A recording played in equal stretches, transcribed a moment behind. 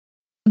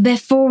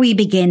Before we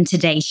begin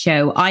today's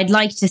show, I'd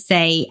like to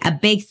say a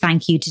big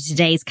thank you to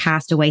today's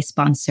Castaway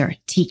sponsor,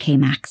 TK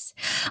Maxx.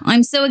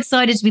 I'm so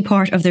excited to be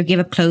part of their Give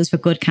Up Clothes for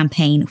Good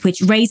campaign,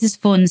 which raises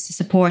funds to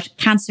support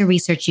Cancer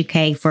Research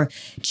UK for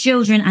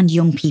children and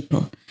young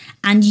people.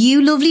 And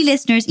you lovely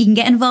listeners, you can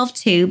get involved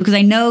too, because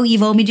I know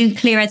you've all been doing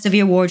clear outs of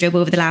your wardrobe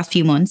over the last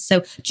few months.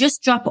 So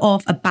just drop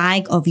off a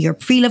bag of your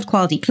pre-loved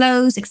quality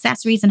clothes,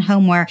 accessories and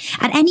homeware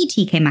at any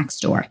TK Maxx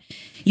store.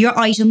 Your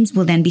items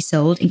will then be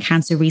sold in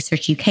Cancer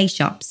Research UK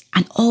shops,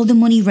 and all the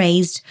money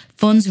raised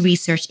funds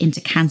research into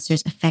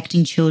cancers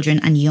affecting children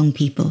and young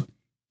people.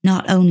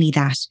 Not only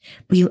that,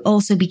 but you'll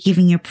also be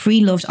giving your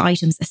pre-loved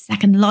items a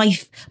second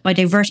life by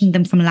diverting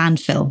them from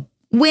landfill.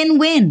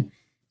 Win-win!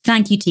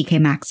 Thank you,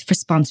 TK Maxx, for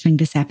sponsoring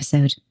this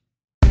episode.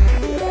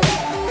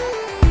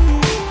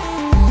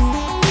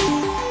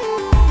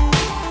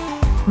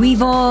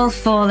 We've all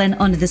fallen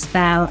under the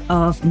spell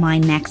of my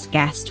next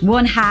guest,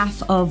 one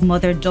half of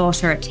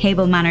mother-daughter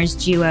table manners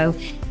duo,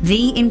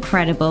 the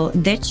incredible,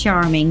 the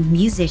charming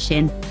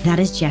musician that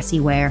is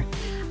Jessie Ware.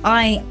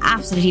 I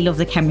absolutely love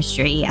the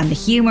chemistry and the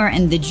humour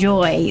and the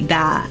joy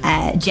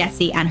that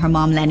Jessie and her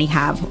mom Lenny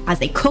have as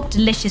they cook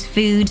delicious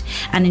food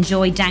and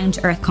enjoy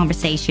down-to-earth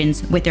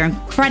conversations with their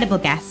incredible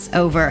guests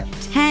over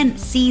 10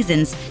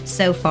 seasons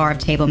so far of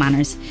Table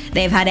Manners.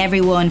 They've had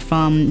everyone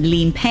from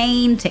Liam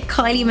Payne to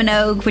Kylie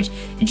Minogue, which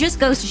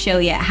just goes to show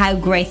you how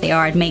great they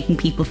are at making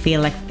people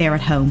feel like they're at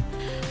home.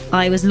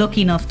 I was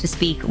lucky enough to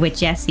speak with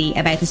Jessie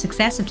about the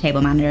success of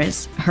Table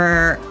Manners,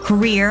 her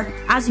career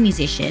as a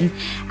musician,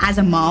 as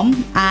a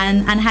mom,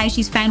 and how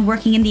she's found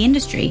working in the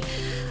industry.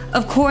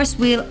 Of course,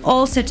 we'll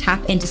also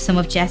tap into some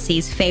of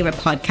Jessie's favourite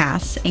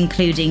podcasts,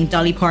 including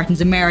Dolly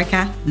Parton's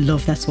America,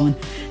 love this one.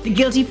 The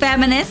Guilty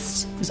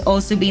Feminist has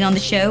also been on the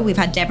show. We've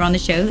had Deborah on the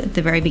show at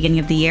the very beginning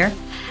of the year.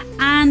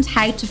 And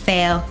How to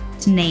Fail,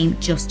 to name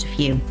just a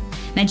few.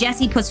 Now,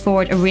 Jessie puts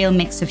forward a real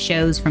mix of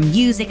shows from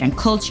music and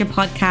culture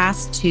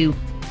podcasts to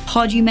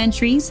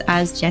podumentaries,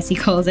 as Jessie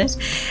calls it,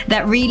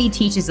 that really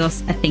teaches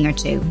us a thing or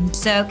two.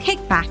 So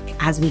kick back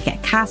as we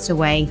get cast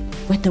away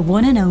with the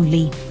one and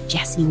only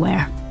Jessie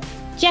Ware.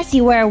 Jessie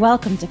Ware,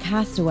 welcome to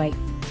Castaway.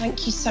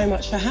 Thank you so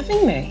much for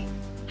having me.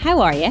 How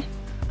are you?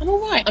 I'm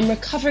all right. I'm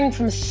recovering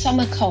from a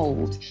summer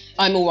cold.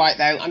 I'm all right,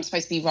 though. I'm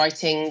supposed to be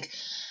writing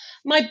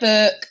my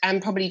book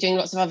and probably doing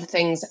lots of other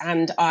things,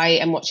 and I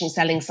am watching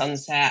Selling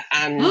Sunset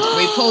and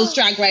RuPaul's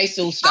Drag Race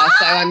All Star,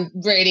 so I'm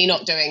really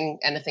not doing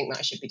anything that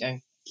I should be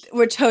doing.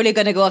 We're totally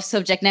going to go off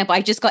subject now, but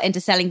I just got into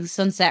Selling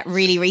Sunset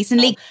really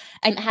recently.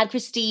 I had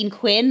Christine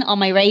Quinn on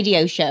my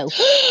radio show.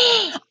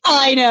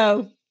 I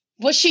know.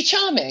 Was she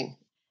charming?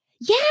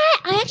 Yeah,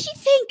 I actually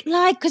think,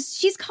 because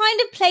she's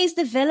kind of plays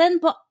the villain,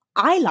 but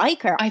I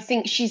like her. I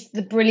think she's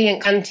the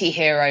brilliant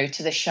anti-hero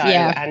to the show,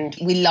 and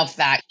we love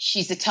that.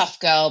 She's a tough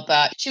girl,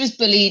 but she was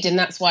bullied, and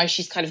that's why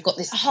she's kind of got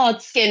this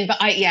hard skin. But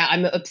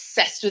I'm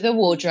obsessed with her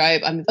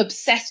wardrobe. I'm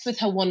obsessed with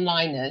her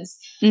one-liners.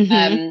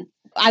 Mm-hmm.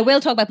 I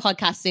will talk about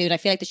podcasts soon. I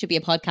feel like there should be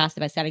a podcast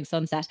about Selling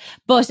Sunset.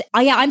 But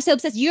I'm so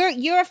obsessed.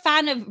 You're a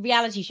fan of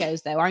reality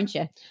shows, though, aren't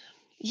you?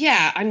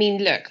 Yeah, I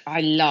mean, look, I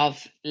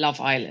love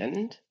Love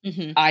Island.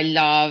 Mm-hmm. I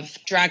love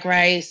Drag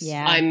Race.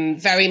 Yeah. I'm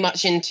very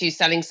much into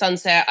Selling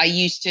Sunset. I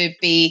used to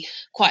be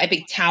quite a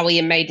big Towie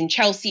and Made in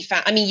Chelsea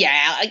fan. I mean,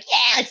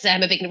 I'd say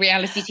I'm a big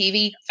reality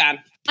TV fan.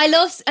 I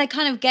love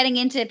kind of getting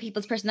into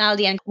people's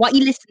personality and what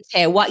you listen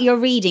to, what you're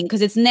reading,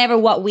 because it's never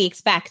what we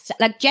expect.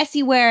 Like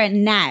Jessie Ware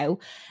now,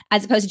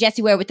 as opposed to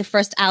Jessie Ware with the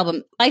first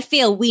album. I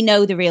feel we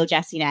know the real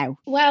Jessie now.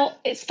 Well,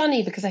 it's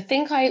funny because I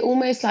think I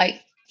almost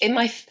in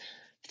my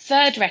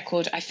third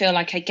record, I feel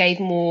like I gave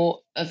more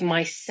of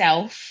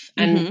myself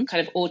and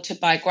kind of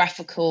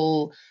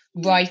autobiographical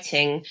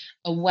writing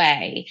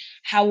away.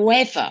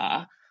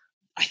 However,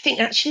 I think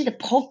actually the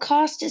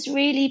podcast has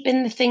really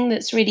been the thing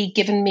that's really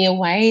given me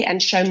away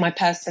and shown my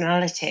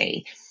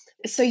personality.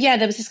 So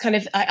there was this kind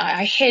of,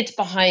 I hid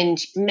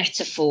behind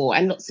metaphor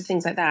and lots of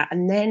things like that.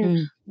 And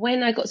then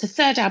when I got to the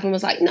third album, I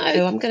was like, no,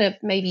 I'm going to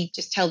maybe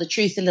just tell the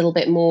truth a little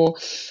bit more.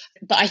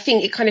 But I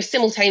think it kind of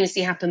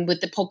simultaneously happened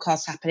with the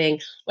podcast happening,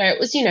 where it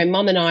was,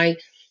 Mum and I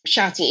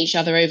shouting at each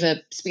other over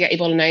spaghetti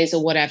bolognese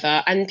or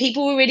whatever. And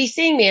people were really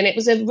seeing me. And it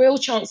was a real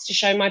chance to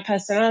show my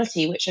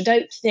personality, which I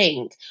don't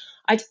think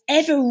I'd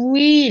ever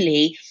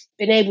really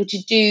been able to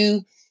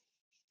do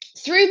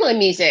through my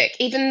music,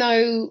 even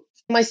though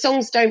my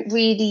songs don't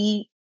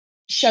really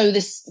show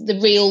the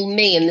real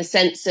me in the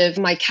sense of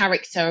my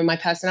character and my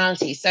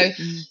personality. So,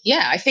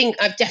 I think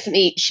I've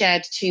definitely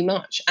shared too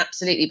much.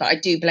 Absolutely. But I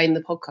do blame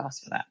the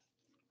podcast for that.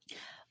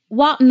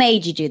 What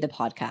made you do the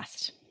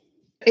podcast?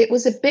 It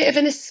was a bit of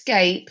an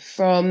escape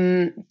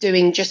from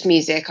doing just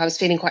music. I was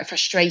feeling quite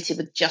frustrated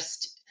with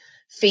just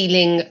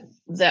feeling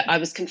that I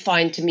was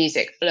confined to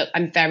music. Look,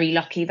 I'm very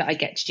lucky that I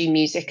get to do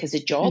music as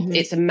a job. Mm-hmm.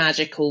 It's a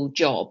magical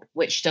job,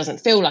 which doesn't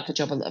feel like a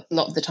job a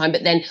lot of the time,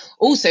 but then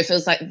also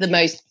feels like the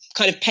most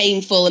kind of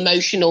painful,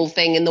 emotional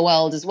thing in the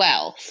world as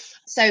well.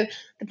 So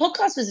the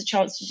podcast was a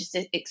chance to just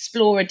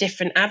explore a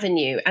different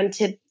avenue and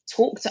to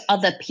talk to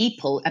other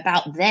people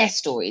about their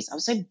stories. I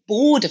was so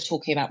bored of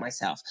talking about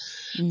myself.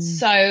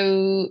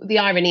 So the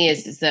irony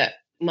is that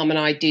Mum and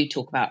I do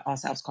talk about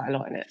ourselves quite a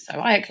lot in it. So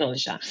I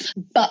acknowledge that.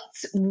 But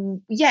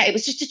yeah, it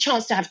was just a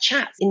chance to have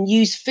chats and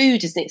use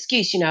food as an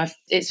excuse. You know,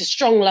 it's a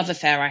strong love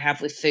affair I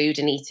have with food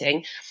and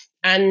eating.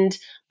 And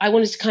I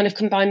wanted to kind of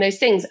combine those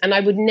things. And I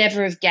would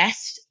never have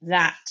guessed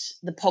that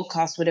the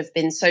podcast would have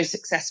been so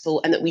successful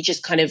and that we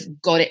just kind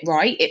of got it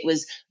right. It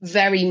was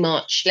very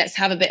much, let's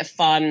have a bit of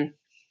fun.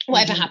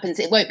 Whatever happens,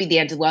 it won't be the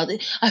end of the world.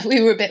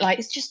 We were a bit like,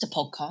 it's just a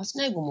podcast.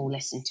 No one will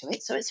listen to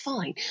it, so it's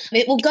fine.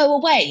 It will go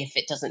away if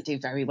it doesn't do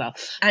very well.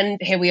 And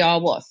here we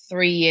are,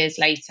 3 years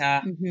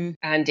later,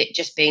 and it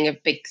just being a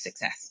big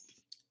success.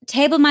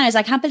 Table Manners,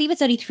 I can't believe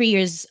it's only 3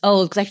 years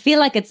old because I feel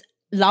like it's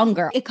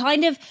longer. It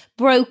kind of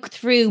broke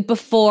through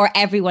before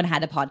everyone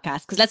had a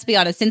podcast. Because let's be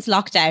honest, since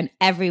lockdown,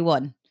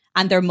 everyone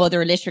and their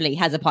mother literally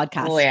has a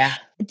podcast. Oh, yeah.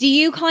 Do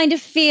you kind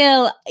of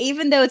feel,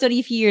 even though it's only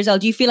a few years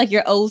old, do you feel like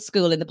you're old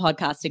school in the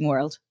podcasting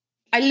world?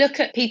 I look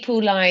at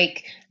people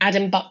like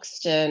Adam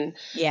Buxton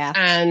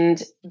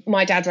and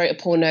My Dad Wrote a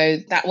Porno,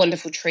 that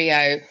wonderful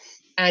trio.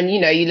 And, you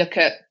know, you look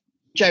at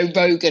Joe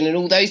Rogan and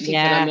all those people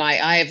and I'm like,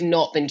 I have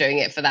not been doing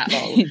it for that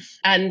long.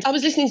 And I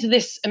was listening to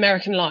This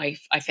American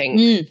Life, I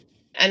think,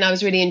 and I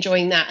was really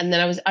enjoying that. And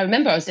then I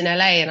remember I was in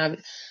LA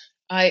and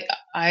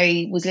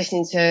I was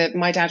listening to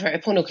My Dad Wrote a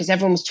Porno because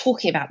everyone was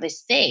talking about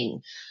this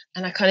thing.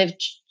 And I kind of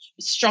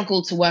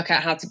struggled to work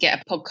out how to get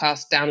a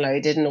podcast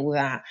downloaded and all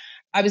that.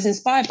 I was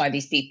inspired by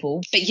these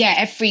people. But yeah,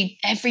 every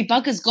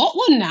bugger's got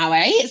one now,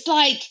 eh? It's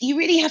like you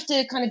really have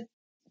to kind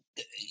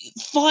of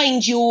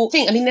find your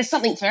thing. I mean, there's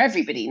something for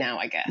everybody now,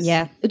 I guess.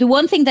 Yeah. The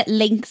one thing that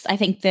links, I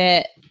think,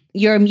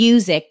 your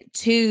music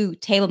to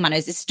Table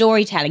Manners is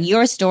storytelling.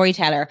 You're a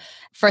storyteller,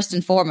 first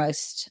and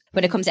foremost,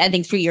 when it comes to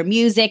anything through your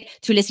music,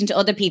 through listening to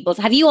other people's.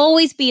 Have you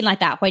always been like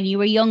that when you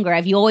were younger?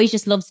 Have you always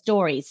just loved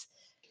stories?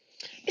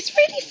 It's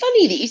really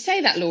funny that you say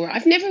that, Laura.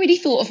 I've never really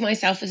thought of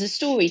myself as a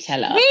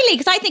storyteller. Really?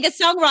 Because I think a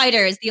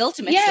songwriter is the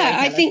ultimate storyteller.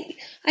 I think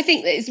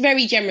that it's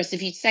very generous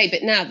of you to say,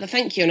 but now,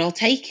 thank you, and I'll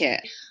take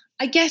it.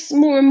 I guess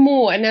more and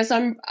more, and as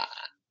I'm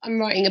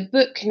writing a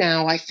book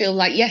now, I feel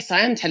like, yes,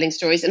 I am telling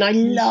stories, and I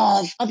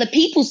love other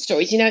people's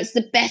stories. You know, it's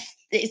the best.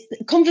 It's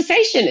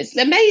conversation. It's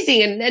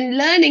amazing and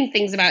learning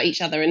things about each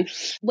other. And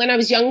when I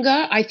was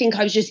younger, I think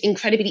I was just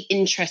incredibly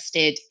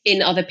interested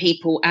in other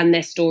people and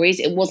their stories.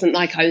 It wasn't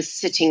like I was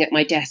sitting at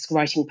my desk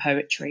writing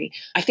poetry.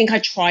 I think I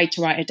tried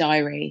to write a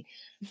diary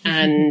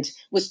and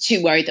was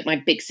too worried that my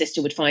big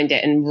sister would find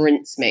it and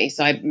rinse me.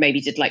 So I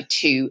maybe did like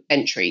 2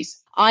 entries.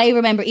 I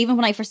remember even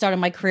when I first started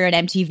my career at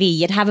MTV,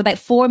 you'd have about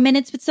 4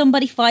 minutes with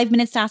somebody, 5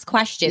 minutes to ask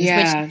questions,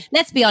 which,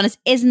 let's be honest,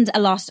 isn't a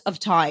lot of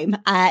time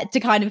to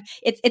kind of,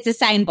 it's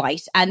a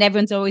soundbite and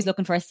everyone's always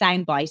looking for a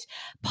soundbite.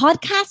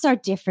 Podcasts are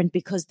different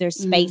because there's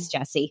space,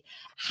 Jessie.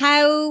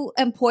 How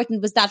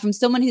important was that from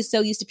someone who's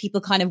so used to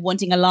people kind of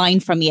wanting a line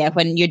from you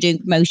when you're doing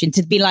promotion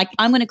to be like,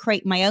 I'm going to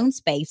create my own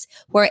space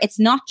where it's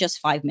not just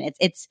 5 minutes,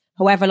 it's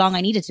however long I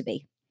need it to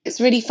be? It's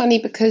really funny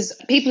because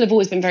people have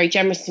always been very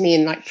generous to me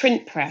in like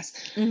print press.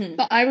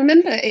 But I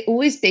remember it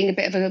always being a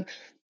bit of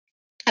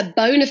a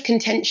bone of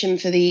contention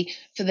for the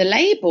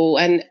label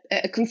and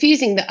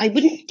confusing that I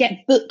wouldn't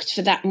get booked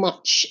for that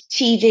much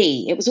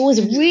TV. It was always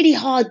a really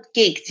hard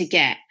gig to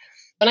get.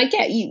 And I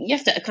get you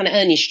have to kind of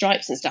earn your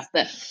stripes and stuff,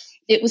 but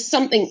it was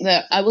something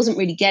that I wasn't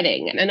really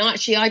getting. And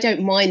actually, I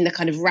don't mind the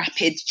kind of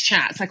rapid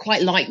chats. I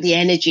quite like the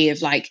energy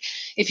of like,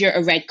 if you're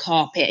at a red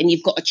carpet and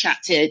you've got to chat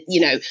to, you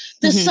know,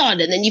 the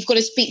Sun, and then you've got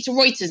to speak to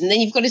Reuters, and then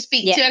you've got to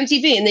speak to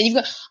MTV, and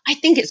then I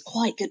think it's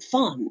quite good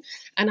fun.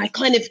 And I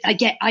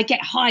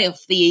get high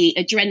off the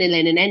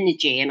adrenaline and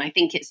energy. And I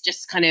think it's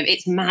just kind of,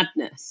 it's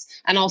madness.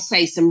 And I'll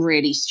say some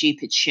really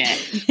stupid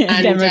shit.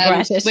 And then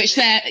regret it. Which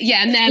they're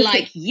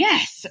like,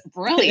 yes,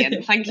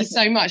 brilliant. Thank you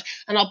so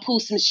much. And I'll pull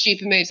some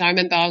stupid moves. I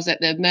remember I was at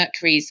the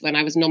Mercury's when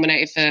I was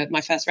nominated for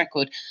my first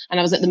record, and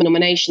I was at the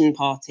nomination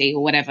party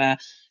or whatever.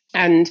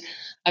 And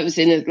I was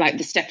in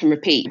the step and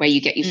repeat where you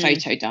get your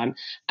photo done.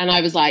 And I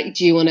was like,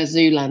 do you want a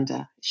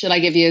Zoolander? Should I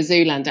give you a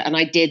Zoolander? And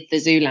I did the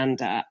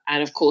Zoolander.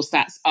 And of course,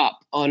 that's up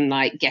on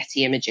like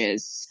Getty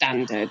Images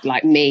standard,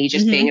 like me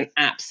just being an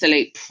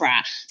absolute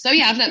prat. So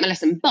yeah, I've learnt my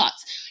lesson. But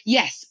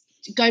yes,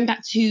 going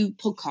back to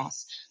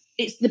podcasts,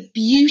 it's the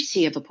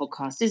beauty of a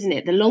podcast, isn't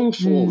it? The long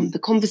form, the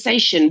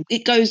conversation,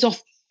 it goes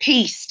off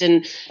pieced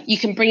and you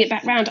can bring it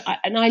back round.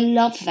 And I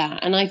love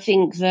that. And I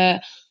think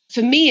that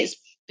for me, it's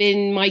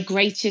been my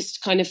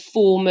greatest kind of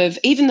form of,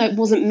 even though it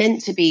wasn't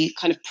meant to be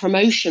kind of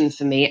promotion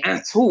for me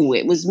at all,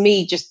 it was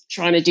me just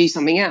trying to do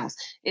something else.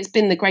 It's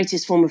been the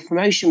greatest form of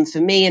promotion for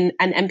me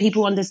and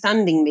people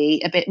understanding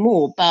me a bit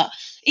more. But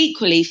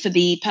equally for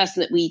the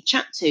person that we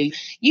chat to,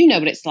 you know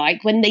what it's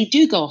like when they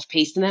do go off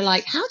piece and they're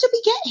like, how did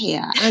we get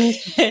here? And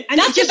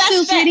it just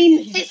feels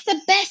really, it's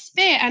the best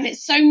bit and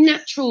it's so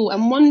natural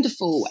and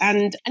wonderful.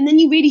 And then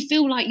you really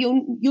feel like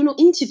you're not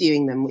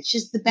interviewing them, which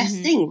is the best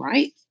thing,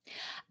 right?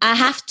 I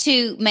have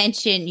to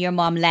mention your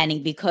mom, Lenny,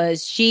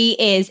 because she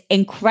is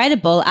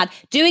incredible at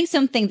doing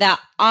something that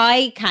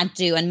I can't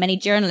do and many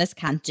journalists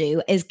can't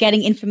do, is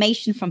getting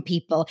information from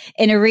people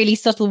in a really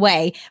subtle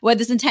way,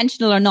 whether it's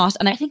intentional or not.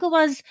 And I think it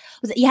was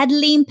it you had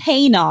Liam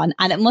Payne on,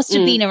 and it must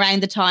have been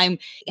around the time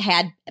you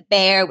had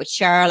Bear with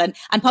Cheryl,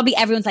 and probably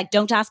everyone's like,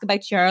 don't ask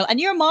about Cheryl. And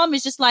your mom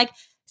is just like,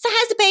 so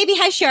how's the baby?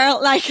 How's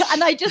Cheryl? Like,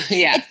 and I just,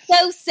 it's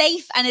so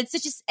safe, and it's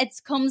it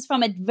comes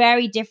from a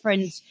very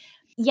different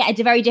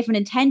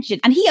intention.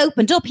 And he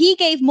opened up. He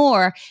gave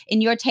more in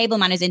your Table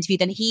Manners interview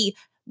than he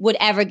would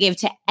ever give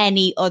to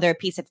any other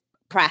piece of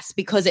press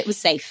because it was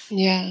safe.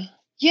 Yeah.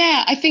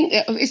 Yeah, I think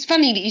it's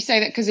funny that you say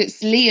that because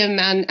it's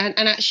Liam and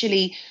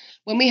actually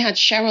when we had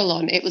Cheryl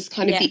on, it was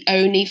kind of the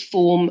only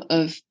form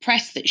of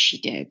press that she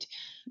did.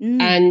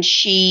 And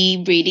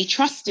she really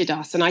trusted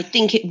us. And I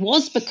think it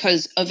was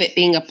because of it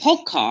being a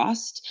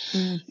podcast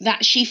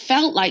that she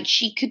felt like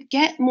she could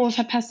get more of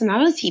her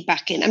personality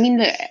back in. I mean,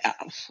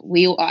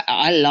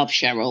 I love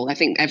Cheryl. I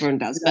think everyone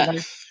does.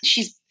 But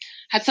she's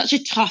had such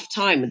a tough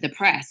time with the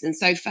press. And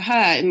so for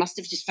her, it must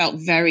have just felt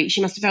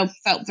she must have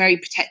felt very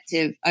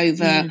protective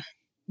over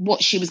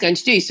what she was going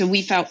to do. So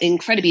we felt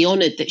incredibly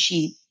honoured that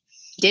she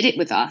did it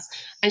with us,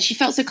 and she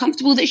felt so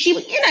comfortable that she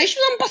was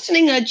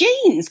unbuttoning her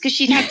jeans because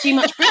she'd had too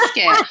much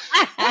brisket.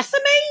 That's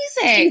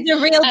amazing. She's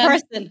a real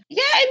person.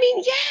 Yeah,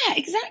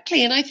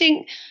 exactly. And I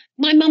think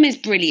my mum is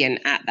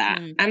brilliant at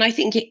that. And I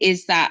think it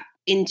is that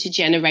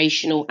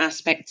intergenerational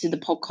aspect to the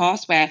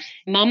podcast where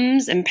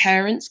mums and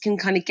parents can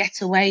kind of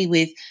get away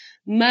with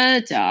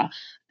murder.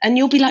 And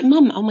you'll be like,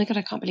 Mum, oh my God,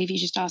 I can't believe you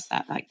just asked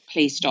that. Like,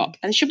 please stop.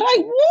 And she'll be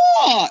like,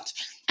 what?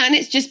 And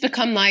it's just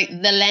become like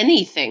the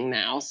Lenny thing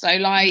now. So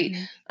like,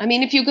 I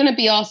mean, if you're going to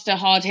be asked a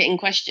hard hitting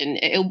question,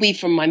 it'll be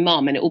from my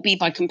mum, and it will be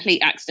by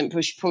complete accident,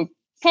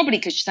 probably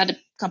because she's had a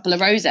couple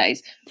of rosés.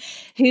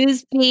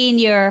 Who's been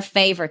your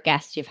favourite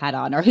guest you've had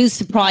on, or who's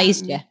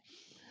surprised you?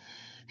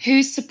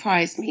 Who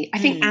surprised me? I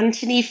think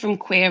Anthony from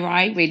Queer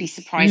Eye really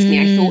surprised me.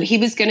 I thought he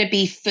was going to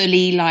be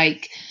fully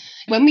like,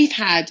 when we've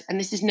had, and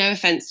this is no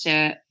offense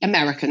to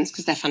Americans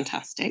because they're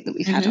fantastic that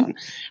we've had on,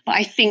 but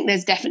I think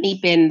there's definitely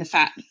been the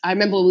fact, I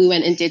remember when we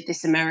went and did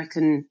this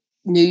American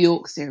New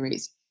York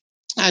series,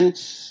 and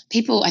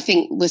people, I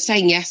think, were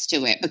saying yes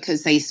to it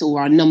because they saw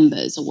our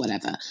numbers or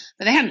whatever,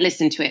 but they hadn't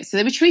listened to it. So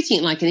they were treating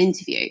it like an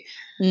interview.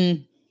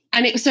 And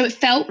it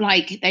felt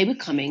like they were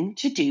coming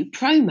to do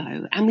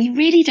promo, and we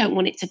really don't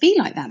want it to be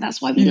like that.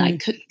 That's why we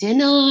cook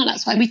dinner.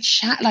 That's why we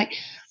chat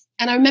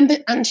and I remember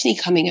Anthony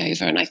coming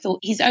over, and I thought,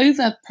 he's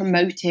over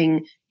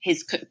promoting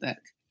his cookbook.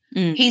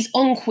 He's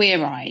on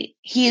Queer Eye.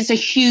 He is a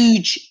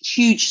huge,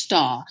 huge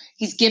star.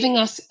 He's giving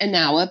us an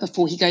hour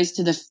before he goes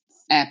to the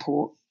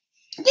airport.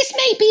 This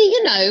may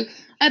be,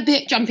 a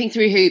bit jumping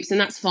through hoops,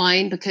 and that's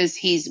fine because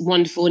he's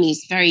wonderful and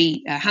he's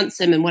very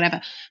handsome and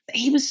whatever. But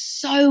he was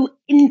so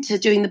into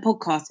doing the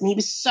podcast, and he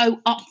was so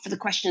up for the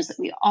questions that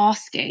we were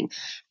asking.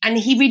 And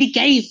he really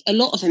gave a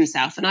lot of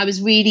himself. And I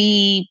was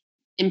really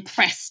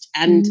impressed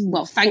and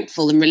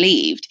thankful and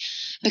relieved,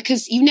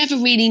 because you never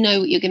really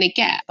know what you're going to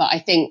get. But I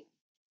think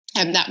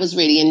that was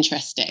really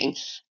interesting,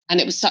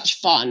 and it was such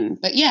fun.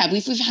 But yeah,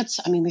 we've had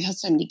so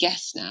many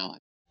guests now.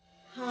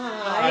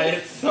 Hi,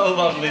 it's so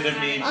lovely to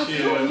meet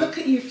you. Look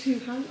at you, too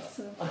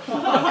handsome.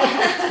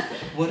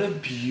 What a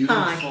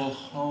beautiful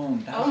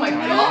home. That's my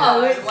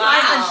God, it's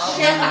like a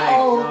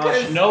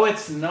shithole. No,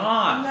 it's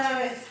not. No,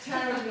 it's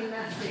terribly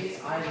messy.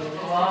 I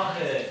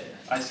love it.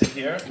 I sit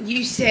here?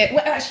 You sit.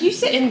 Well, actually, you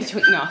sit in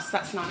between us.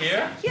 That's nice.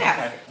 Here?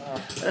 Yeah.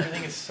 Okay.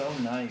 Everything is so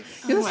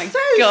nice. You're my so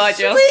God,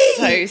 sweet.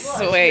 you're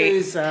so sweet.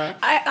 Loser.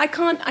 I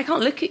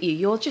can't look at you.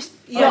 You're too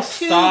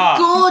stop.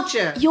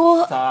 gorgeous.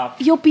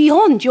 You're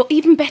beyond. You're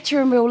even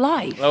better in real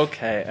life.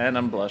 Okay, and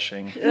I'm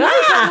blushing. You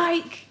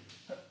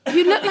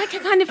look like a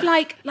kind of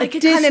like a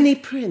Disney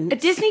prince. A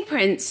Disney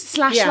prince /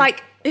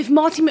 like if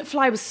Marty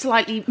McFly was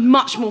slightly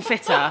much more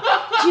fitter.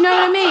 Do you know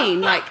what I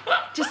mean? Like,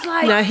 just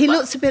like... No, he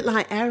looks a bit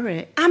like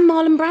Eric. And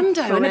Marlon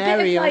Brando. From and a Ariel.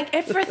 bit of like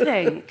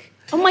everything.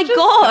 Oh my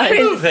God.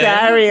 Prince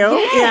Ariel.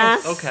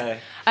 Yes. Okay.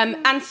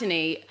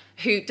 Anthony,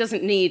 who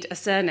doesn't need a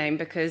surname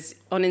because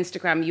on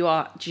Instagram you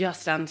are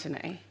just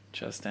Anthony.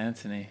 Just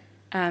Anthony.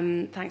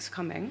 Thanks for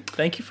coming.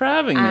 Thank you for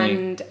having me.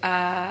 And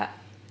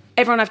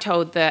everyone I've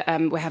told that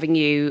we're having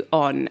you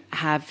on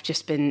have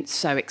just been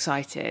so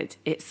excited.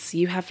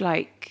 You have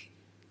like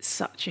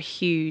such a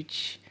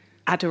huge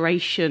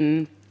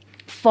adoration,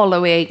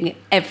 following,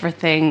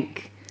 everything.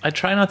 I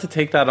try not to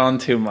take that on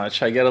too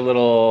much. It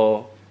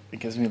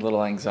gives me a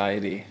little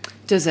anxiety.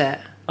 Does it?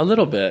 A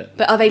little bit.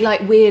 But are they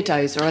like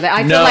weirdos, or are they?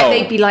 I feel like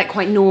they'd be like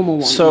quite normal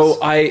ones. So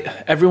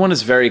everyone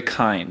is very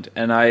kind,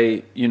 and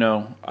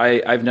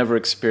I've never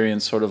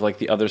experienced sort of like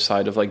the other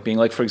side of like being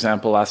like, for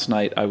example, last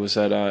night I was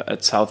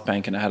at South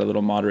Bank and I had a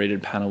little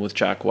moderated panel with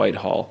Jack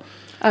Whitehall.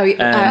 How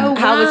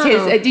was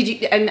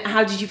his?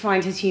 How did you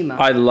find his humor?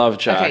 I love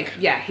Jack.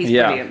 Okay, yeah, he's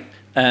brilliant.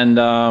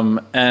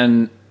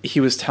 And he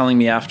was telling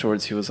me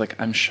afterwards, he was like,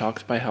 I'm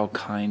shocked by how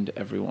kind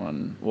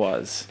everyone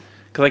was.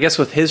 Because I guess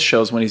with his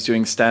shows, when he's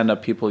doing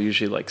stand-up, people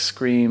usually like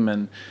scream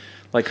and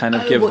like kind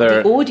of give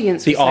the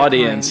audience. The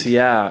audience,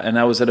 yeah. And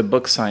I was at a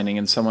book signing,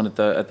 and someone at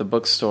the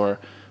bookstore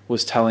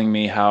was telling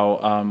me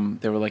how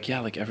they were like, yeah,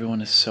 like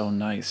everyone is so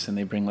nice, and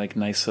they bring like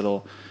nice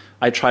little.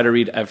 I try to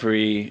read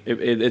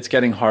it's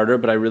getting harder,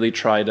 but I really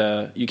try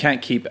to. You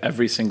can't keep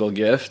every single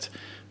gift,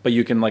 but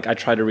you can I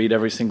try to read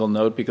every single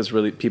note, because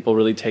really people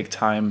really take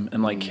time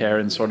and like care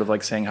and sort of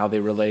like saying how they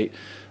relate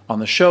on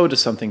the show to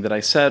something that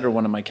I said or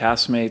one of my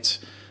castmates.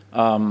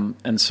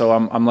 And so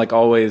I'm like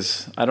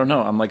always, I don't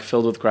know, I'm like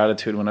filled with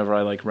gratitude whenever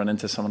I like run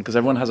into someone, because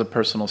everyone has a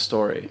personal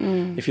story.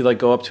 If you like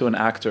go up to an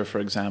actor, for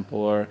example,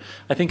 or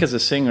I think as a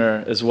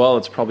singer as well,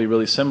 it's probably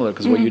really similar,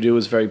 because what you do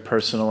is very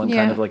personal and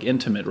kind of like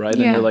intimate, right?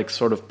 And you're like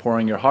sort of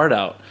pouring your heart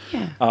out.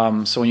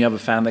 So when you have a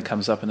fan that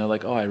comes up and they're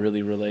like, oh, I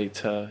really relate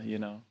to,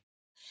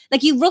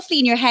 Like you roughly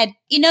in your head,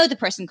 the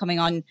person coming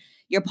on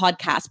your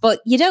podcast, but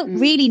you don't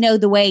really know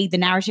the way the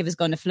narrative is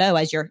going to flow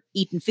as you're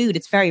eating food.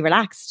 It's very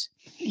relaxed.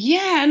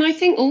 Yeah, and I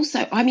think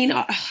also, I mean,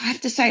 I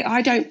have to say,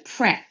 I don't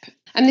prep.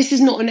 And this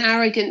is not an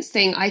arrogance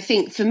thing. I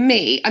think for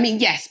me, I mean,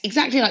 yes,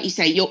 exactly like you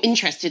say, you're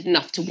interested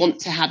enough to want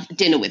to have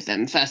dinner with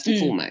them first and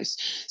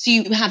foremost. So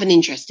you have an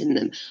interest in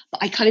them.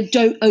 But I kind of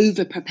don't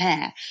over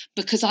prepare,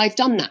 because I've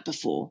done that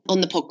before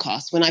on the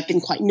podcast when I've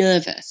been quite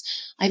nervous.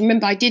 I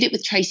remember I did it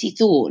with Tracy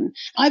Thorn.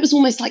 I was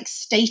almost like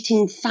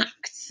stating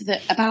facts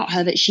about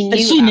her that she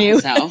knew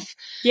about herself.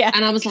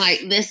 And I was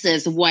like, this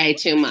is way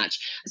too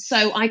much.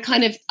 So I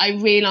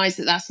realized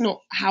that that's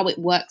not how it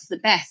works the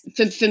best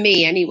for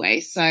me anyway.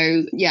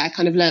 So yeah, I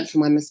kind of learned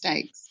from my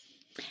mistakes.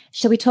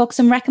 Shall we talk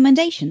some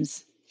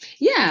recommendations?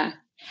 Yeah.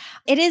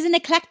 It is an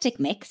eclectic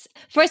mix.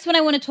 First one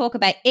I want to talk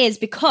about is,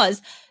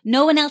 because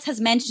no one else has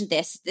mentioned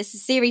this. This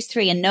is series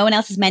 3 and no one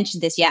else has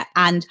mentioned this yet.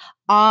 And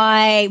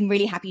I'm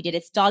really happy you did.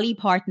 It's Dolly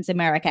Parton's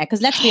America.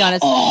 Because let's be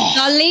honest,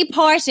 Dolly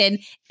Parton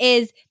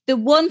is the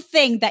one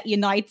thing that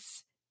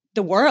unites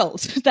the world.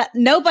 That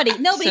nobody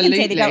can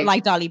say they don't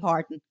like Dolly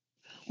Parton.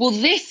 Well,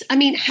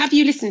 have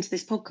you listened to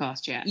this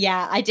podcast yet?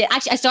 Yeah, I did.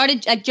 Actually, I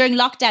started during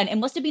lockdown. It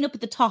must have been up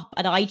at the top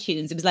at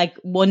iTunes. It was like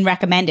one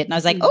recommended. And I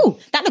was like, oh,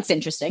 that looks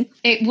interesting.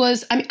 It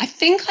was, I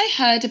think I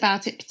heard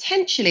about it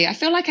potentially. I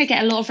feel like I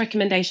get a lot of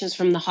recommendations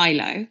from the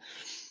High-Low.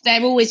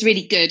 They're always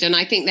really good, and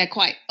I think they're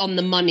quite on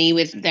the money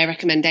with their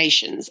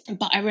recommendations.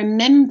 But I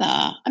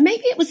remember,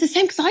 maybe it was the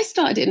same because I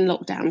started it in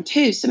lockdown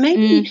too. So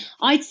maybe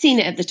I'd seen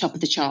it at the top of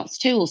the charts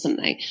too or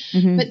something.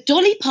 But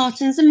Dolly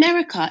Parton's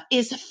America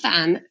is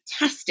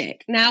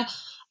fantastic. Now,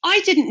 I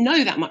didn't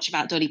know that much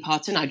about Dolly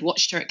Parton. I'd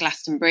watched her at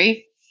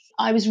Glastonbury.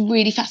 I was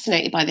really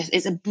fascinated by this.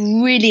 It's a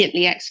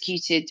brilliantly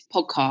executed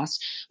podcast,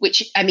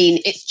 which,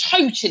 it's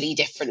totally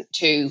different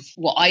to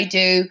what I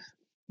do.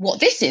 What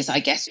this is,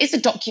 I guess, it's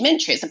a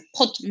documentary. It's a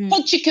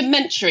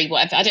podcumentary,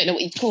 whatever. I don't know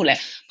what you'd call it.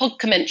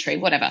 Podcommentary,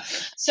 whatever.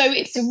 So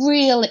it's a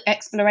real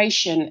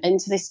exploration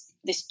into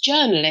this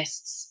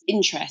journalist's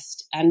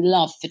interest and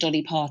love for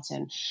Dolly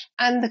Parton,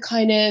 and the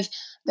kind of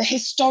the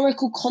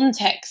historical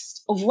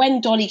context of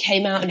when Dolly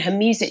came out and her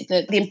music,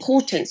 the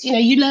importance.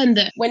 You learn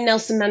that when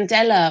Nelson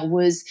Mandela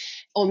was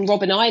on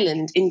Robben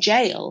Island in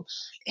jail,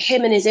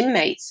 him and his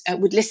inmates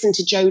would listen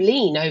to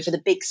Jolene over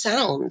the big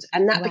sound,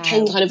 and that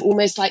became kind of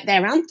almost like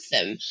their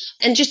anthem,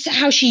 and just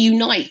how she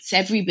unites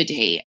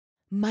everybody.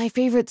 My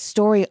favorite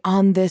story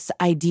on this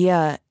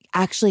idea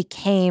actually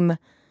came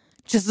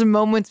just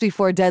moments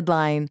before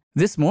deadline.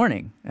 This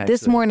morning, actually.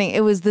 This morning.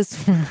 It was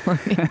this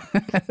morning.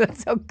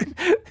 That's how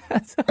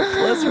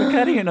close we're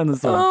cutting it on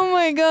this one. Oh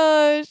my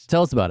gosh.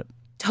 Tell us about it.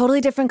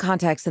 Totally different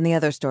context than the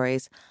other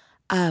stories.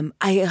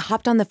 I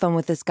hopped on the phone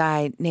with this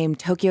guy named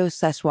Tokyo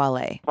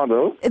Seswale.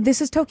 Hello?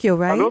 This is Tokyo,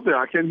 right? Hello there.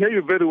 I can hear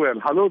you very well.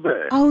 Hello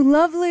there. Oh,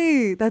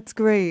 lovely. That's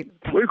great.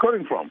 Where are you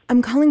calling from?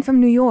 I'm calling from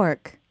New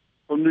York.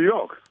 From New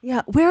York?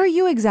 Yeah. Where are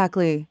you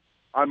exactly?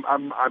 I'm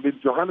in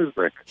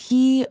Johannesburg.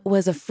 He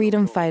was a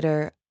freedom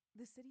fighter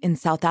in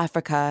South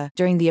Africa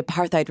during the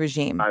apartheid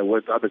regime. I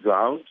went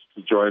underground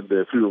to join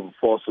the freedom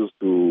forces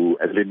to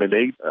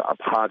eliminate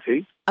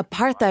apartheid.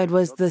 Apartheid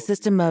was the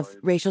system of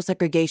racial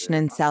segregation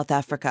in South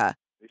Africa.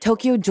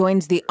 Tokyo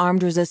joins the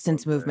armed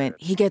resistance movement.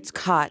 He gets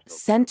caught,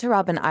 sent to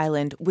Robben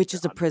Island, which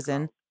is a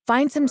prison,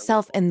 finds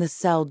himself in the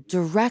cell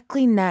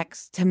directly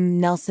next to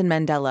Nelson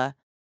Mandela,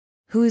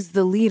 who is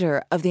the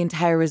leader of the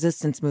entire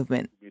resistance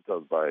movement. 2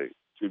 meters by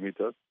 2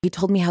 meters. He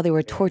told me how they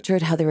were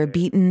tortured, how they were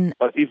beaten.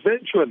 But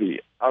eventually,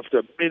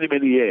 after many,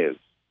 many years...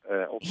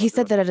 he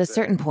said that at a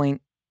certain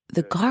point,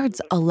 the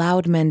guards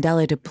allowed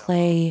Mandela to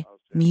play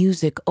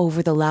music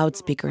over the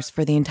loudspeakers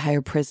for the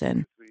entire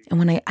prison. And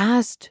when I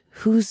asked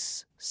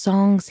whose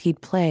songs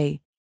he'd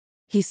play,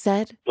 he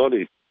said,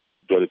 Dolly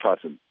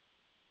Parton.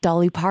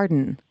 Dolly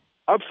Parton.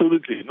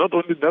 Absolutely. Not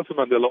only Nelson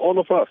Mandela, all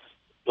of us.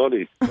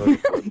 Dolly.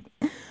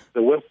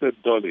 The Western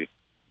Dolly.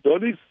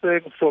 Dolly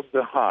sang from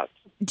the heart.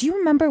 Do you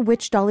remember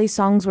which Dolly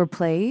songs were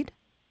played?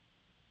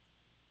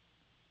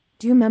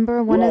 Do you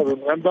remember one of the...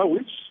 remember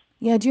which?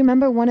 Yeah, do you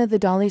remember one of the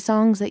Dolly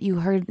songs that you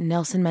heard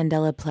Nelson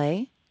Mandela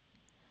play?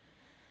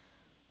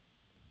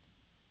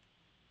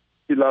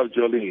 He loved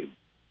Jolene.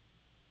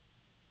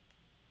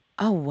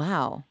 Oh,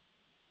 wow.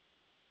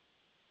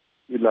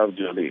 He loved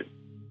Jolene.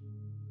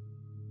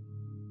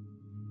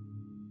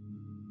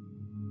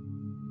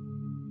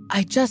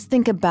 I just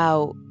think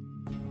about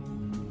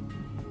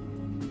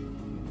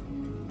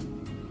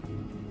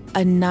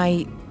a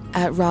night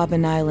at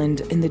Robben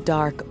Island in the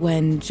dark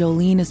when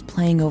Jolene is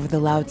playing over the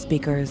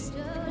loudspeakers.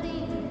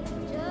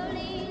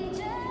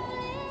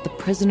 The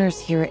prisoners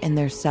hear it in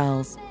their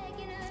cells.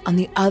 On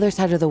the other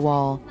side of the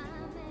wall,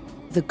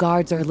 the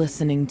guards are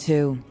listening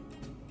too.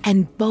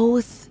 And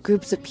both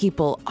groups of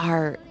people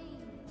are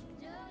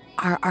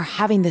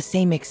having the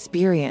same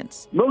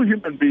experience. No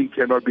human being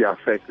cannot be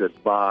affected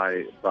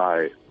by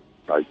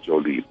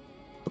Jolene.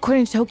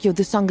 According to Tokyo,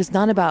 this song is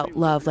not about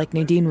love, like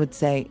Nadine would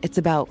say. It's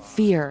about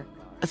fear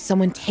of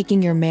someone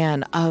taking your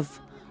man, of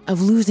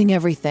losing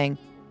everything.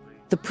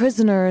 The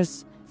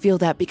prisoners feel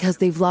that because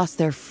they've lost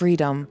their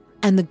freedom.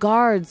 And the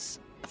guards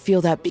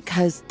feel that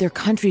because their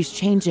country's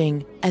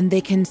changing and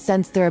they can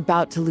sense they're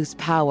about to lose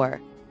power.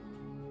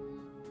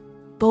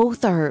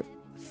 Both are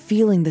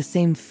feeling the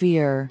same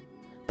fear,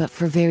 but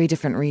for very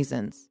different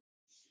reasons.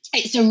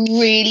 It's a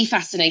really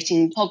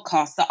fascinating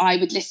podcast that I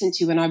would listen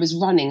to when I was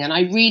running. And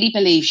I really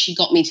believe she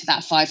got me to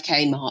that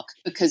 5K mark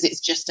because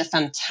it's just a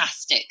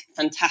fantastic,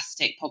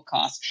 fantastic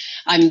podcast.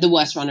 I'm the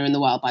worst runner in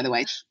the world, by the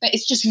way, but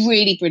it's just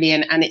really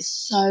brilliant. And it's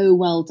so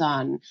well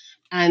done.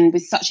 And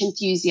with such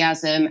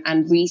enthusiasm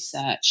and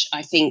research,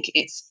 I think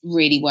it's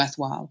really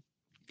worthwhile.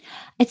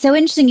 It's so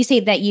interesting you say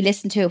that you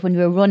listened to it when you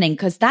were running,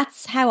 because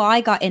that's how I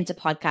got into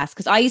podcasts.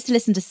 Because I used to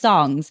listen to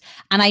songs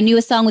and I knew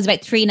a song was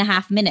about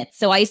 3.5 minutes.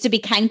 So I used to be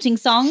counting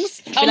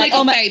songs. Oh my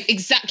God, babe,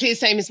 exactly the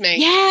same as me.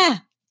 Yeah.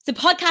 So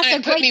podcasts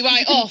are great. Put me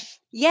right off.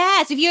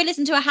 Yeah. So if you're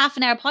listening to a half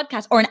an hour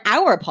podcast or an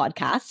hour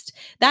podcast,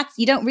 that's,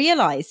 you don't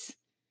realize.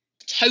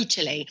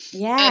 Totally.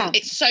 Yeah.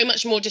 It's so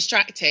much more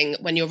distracting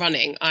when you're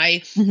running.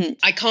 I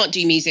can't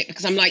do music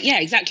because I'm like,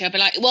 yeah, exactly. I'll be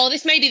like, well,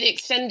 this may be the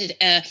extended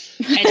edit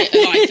of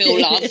I Feel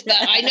Love, but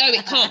I know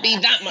it can't be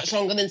that much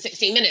longer than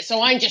 16 minutes.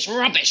 So I'm just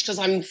rubbish because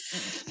I'm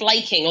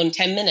flaking on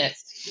 10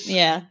 minutes.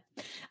 Yeah.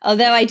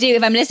 Although I do,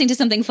 if I'm listening to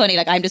something funny,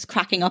 like I'm just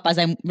cracking up as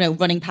I'm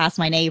running past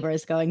my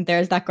neighbours going,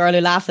 there's that girl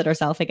who laughs at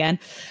herself again.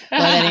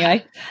 But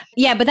anyway.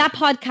 Yeah, but that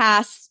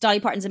podcast, Dolly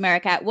Parton's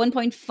America,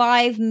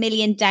 1.5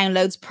 million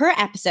downloads per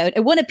episode.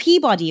 It won a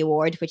Peabody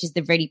Award, which is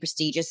the really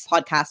prestigious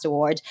podcast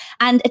award.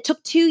 And it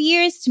took 2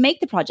 years to make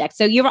the project.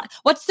 So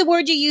what's the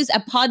word you use? A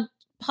podcommentary?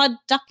 I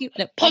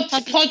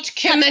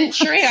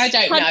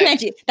don't know.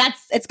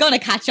 It's going to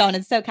catch on.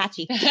 It's so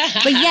catchy.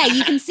 But yeah,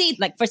 you can see,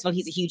 like, first of all,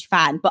 he's a huge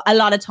fan, but a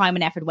lot of time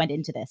and effort went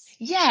into this.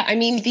 Yeah, I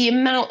mean, the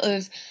amount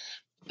of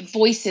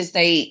voices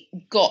they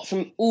got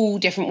from all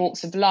different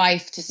walks of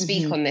life to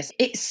speak on this,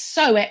 it's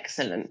so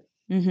excellent.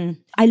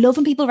 I love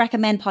when people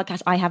recommend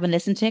podcasts I haven't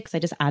listened to because I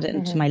just add it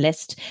into my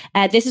list.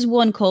 This is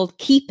one called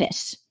Keep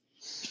It.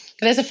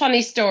 There's a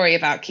funny story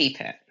about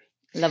Keep It.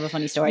 Love a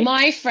funny story.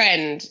 My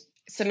friend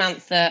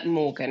Samantha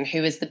Morgan,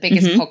 who is the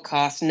biggest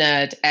podcast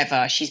nerd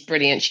ever. She's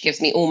brilliant. She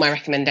gives me all my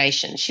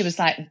recommendations. She was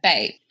like,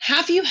 babe,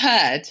 have you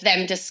heard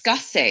them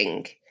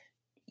discussing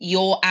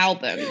your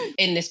album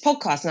in this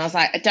podcast? And I was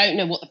like, I don't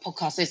know what the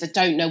podcast is. I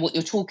don't know what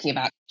you're talking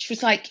about. She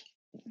was like,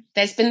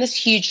 there's been this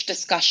huge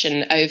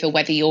discussion over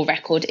whether your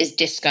record is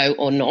disco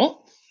or not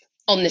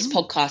on this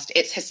podcast.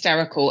 It's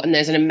hysterical. And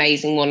there's an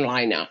amazing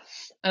one-liner.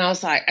 And I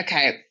was like,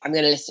 okay, I'm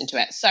going to listen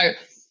to it. So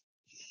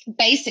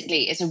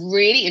basically, it's a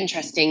really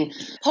interesting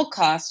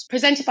podcast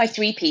presented by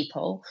 3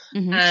 people,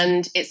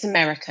 and it's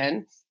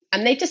American,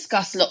 and they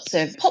discuss lots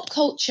of pop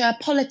culture,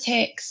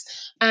 politics,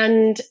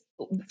 and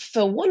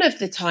for one of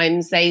the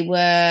times they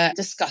were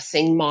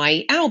discussing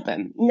my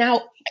album.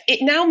 Now,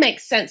 it now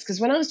makes sense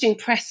because when I was doing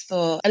press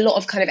for a lot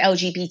of kind of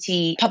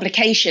LGBT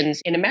publications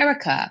in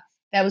America,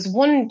 there was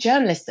one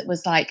journalist that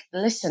was like,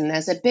 listen,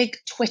 there's a big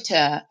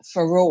Twitter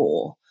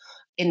furore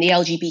in the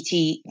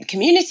LGBT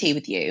community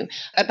with you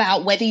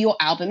about whether your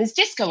album is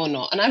disco or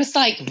not. And I was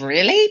like,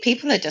 really?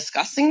 People are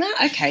discussing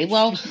that? Okay,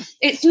 well,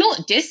 it's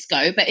not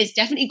disco, but it's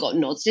definitely got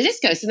nods to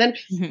disco. So then,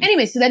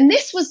 anyway, so then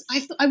this was,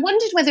 I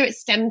wondered whether it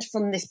stemmed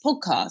from this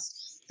podcast,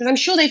 because I'm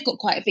sure they've got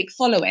quite a big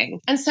following.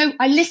 And so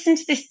I listened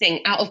to this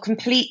thing out of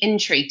complete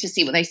intrigue to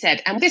see what they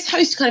said. And this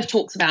host kind of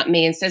talks about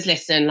me and says,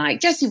 listen, like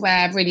Jessie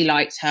Ware, really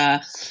liked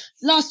her.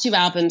 Last 2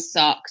 albums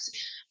sucked.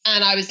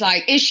 And I was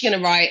like, is she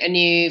going to write a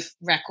new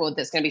record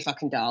that's going to be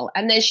fucking dull?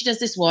 And then she does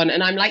this one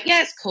and I'm like,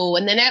 yeah, it's cool.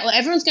 And then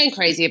everyone's going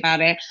crazy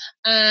about it.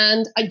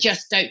 And I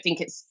just don't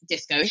think it's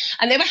disco.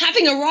 And they were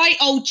having a right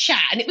old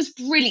chat and it was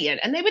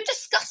brilliant. And they were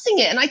discussing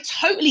it. And I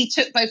totally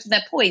took both of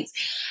their points.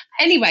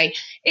 Anyway,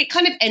 it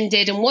kind of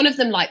ended and one of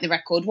them liked the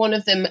record. One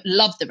of them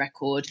loved the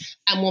record.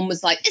 And one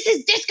was like, this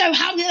is disco.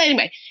 How?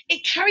 Anyway,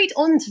 it carried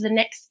on to the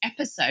next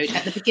episode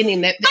at the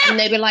beginning. And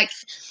they were like,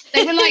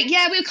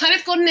 yeah, we've kind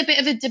of gotten a bit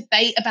of a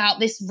debate about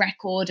this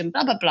record and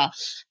blah, blah, blah.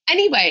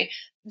 Anyway,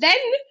 then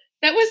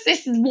there was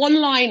this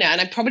one-liner,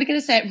 and I'm probably going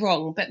to say it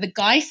wrong, but the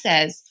guy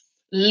says,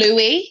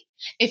 Louis,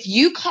 if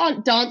you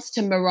can't dance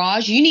to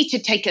Mirage, you need to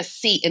take a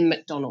seat in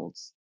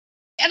McDonald's.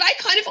 And I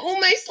kind of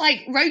almost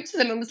like wrote to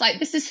them and was like,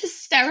 this is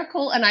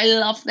hysterical and I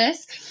love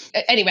this.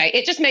 Anyway,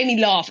 it just made me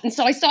laugh. And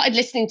so I started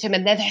listening to them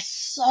and they're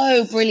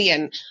so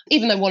brilliant.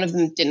 Even though one of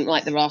them didn't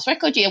like the last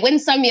record, you win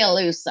some, you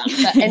lose some.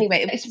 But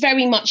anyway, it's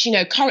very much,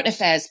 current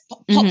affairs,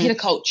 popular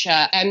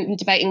culture, and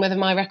debating whether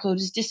my record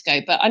is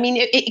disco. But I mean,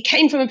 it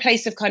came from a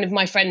place of kind of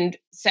my friend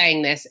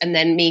saying this and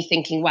then me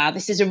thinking, wow,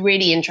 this is a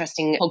really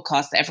interesting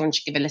podcast that everyone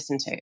should give a listen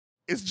to.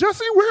 Is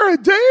Jessie Ware a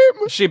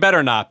dame? She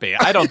better not be.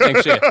 I don't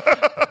think she...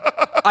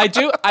 I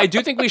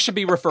do think we should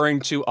be referring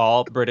to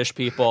all British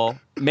people,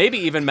 maybe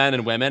even men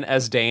and women,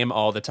 as dame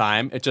all the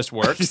time. It just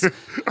works.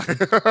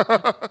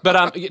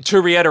 But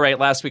to reiterate,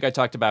 last week I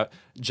talked about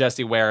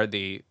Jessie Ware,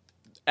 the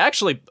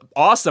actually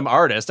awesome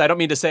artist. I don't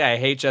mean to say I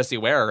hate Jessie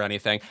Ware or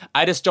anything.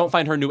 I just don't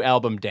find her new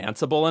album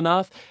danceable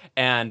enough.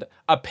 And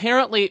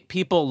apparently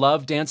people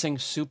love dancing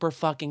super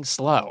fucking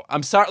slow.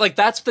 I'm sorry. Like,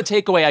 that's the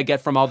takeaway I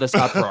get from all this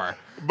uproar.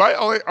 My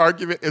only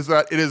argument is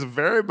that it is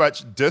very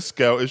much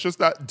disco. It's just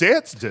not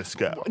dance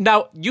disco.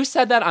 Now, you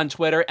said that on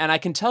Twitter, and I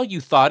can tell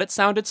you thought it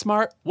sounded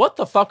smart. What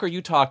the fuck are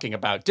you talking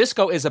about?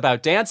 Disco is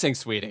about dancing,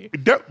 sweetie.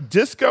 No,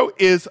 disco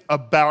is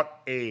about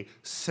a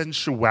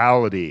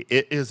sensuality.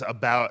 It is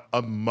about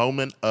a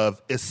moment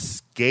of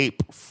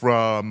escape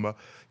from,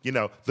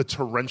 the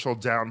torrential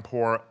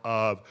downpour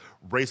of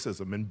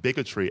racism and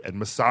bigotry and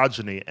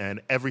misogyny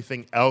and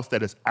everything else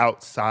that is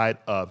outside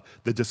of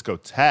the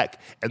discotheque.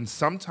 And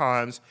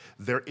sometimes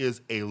there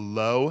is a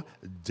low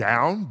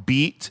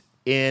downbeat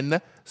in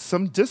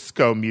some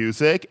disco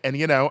music.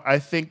 And, I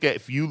think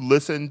if you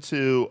listen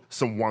to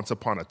some Once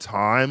Upon a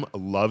Time, a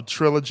Love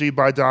Trilogy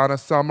by Donna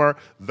Summer,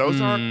 those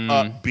aren't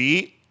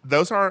upbeat.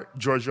 Those aren't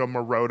Giorgio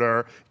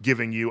Moroder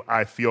giving you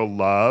I Feel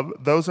Love.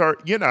 Those are,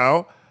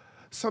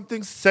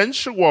 something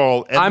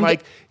sensual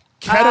and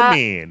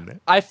ketamine.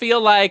 I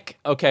feel like,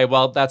 okay,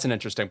 well, that's an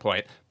interesting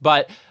point.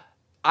 But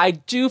I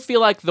do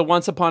feel like the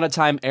Once Upon a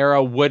Time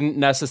era wouldn't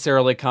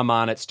necessarily come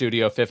on at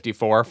Studio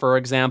 54, for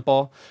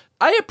example.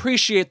 I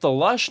appreciate the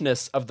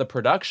lushness of the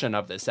production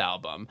of this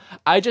album.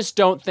 I just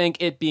don't think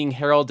it being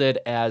heralded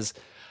as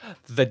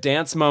the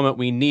dance moment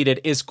we needed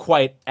is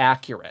quite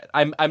accurate.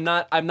 I'm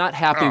not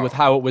happy with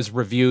how it was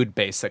reviewed,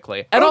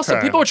 basically. And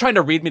also, people were trying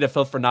to read me to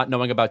filth for not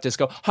knowing about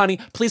disco. Honey,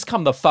 please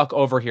come the fuck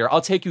over here.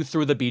 I'll take you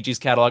through the Bee Gees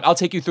catalog. I'll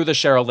take you through the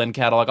Cheryl Lynn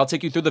catalog. I'll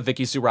take you through the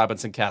Vicky Sue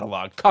Robinson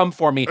catalog. Come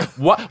for me.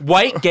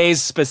 White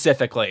gays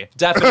specifically.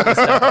 Definitely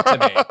step up to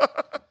me.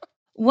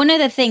 One of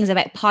the things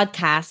about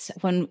podcasts,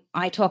 when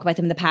I talk about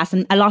them in the past,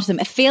 and a lot of them,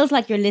 it feels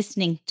like you're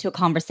listening to a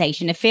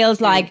conversation. It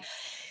feels like...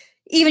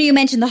 Even you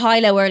mentioned the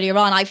high-low earlier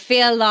on. I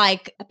feel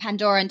like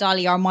Pandora and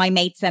Dolly are my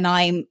mates and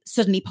I'm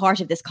suddenly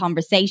part of this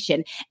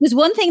conversation. There's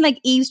one thing like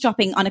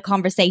eavesdropping on a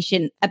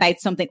conversation about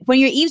something. When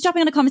you're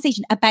eavesdropping on a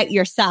conversation about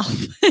yourself,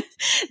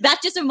 that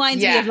just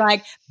reminds me of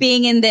like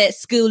being in the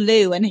school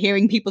loo and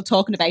hearing people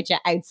talking about you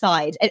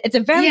outside. It's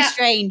a very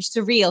strange,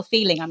 surreal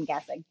feeling, I'm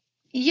guessing.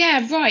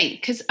 Yeah, right.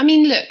 Because, I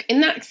mean, look,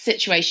 in that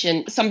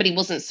situation, somebody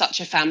wasn't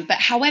such a fan. But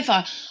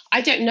however,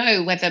 I don't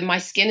know whether my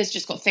skin has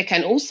just got thicker.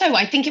 And also,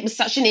 I think it was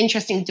such an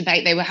interesting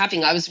debate they were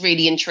having. I was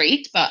really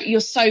intrigued, but you're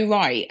so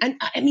right. And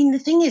I mean, the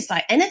thing is,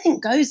 like,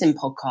 anything goes in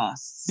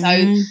podcasts. So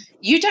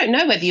you don't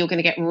know whether you're going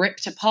to get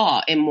ripped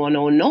apart in one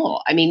or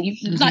not. I mean,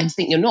 you'd like to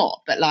think you're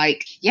not, but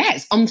like, yeah,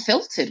 it's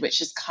unfiltered,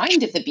 which is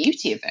kind of the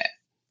beauty of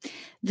it.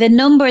 The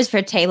numbers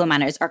for Table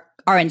Manners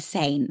are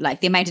insane.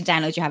 Like the amount of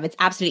downloads you have, it's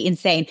absolutely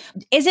insane.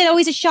 Is it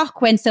always a shock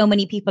when so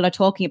many people are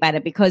talking about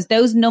it? Because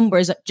those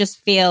numbers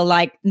just feel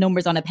like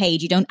numbers on a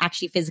page. You don't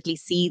actually physically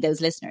see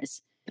those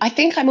listeners. I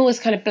think I'm always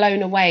kind of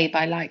blown away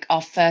by like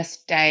our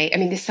first day. I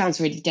mean, this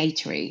sounds really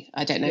datery.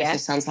 I don't know if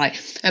this sounds like,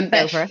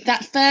 but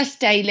that first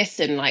day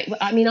listen, like,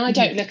 I mean, I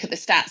don't look at the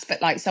stats,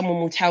 but like someone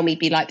will tell me,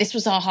 be like, this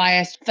was our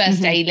highest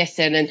first day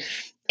listen. And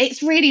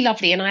it's really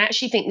lovely. And I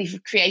actually think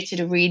we've created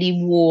a really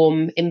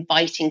warm,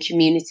 inviting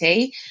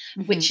community,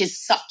 which is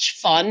such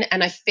fun.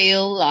 And I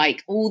feel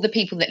like all the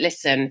people that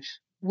listen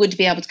would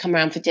be able to come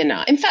around for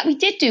dinner. In fact, we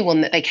did do one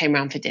that they came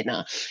around for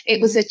dinner.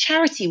 It was a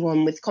charity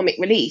one with Comic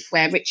Relief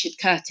where Richard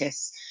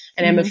Curtis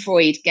and Emma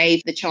Freud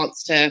gave the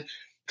chance to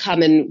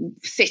come and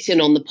sit in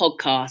on the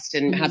podcast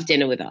and have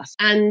dinner with us.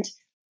 And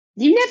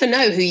you never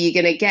know who you're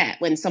going to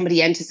get when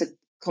somebody enters a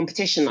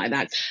competition like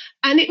that.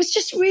 And it was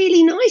just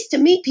really nice to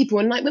meet people.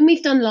 And like when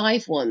we've done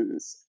live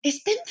ones,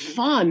 it's been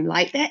fun.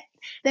 Like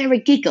they're a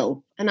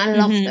giggle and I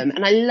love them.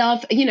 And I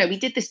love, we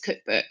did this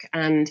cookbook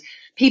and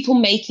people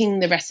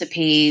making the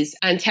recipes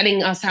and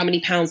telling us how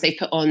many pounds they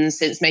put on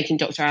since making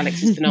Dr.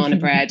 Alex's banana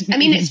bread. I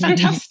mean, it's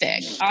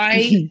fantastic.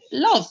 I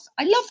love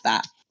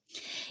that.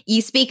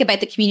 You speak about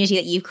the community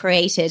that you've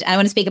created. I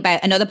want to speak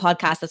about another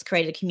podcast that's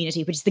created a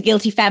community, which is The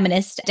Guilty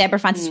Feminist, Deborah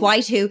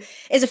Francis-White, who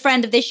is a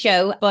friend of this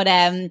show. But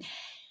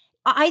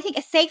I think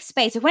a safe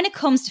space, when it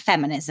comes to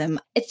feminism,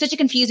 it's such a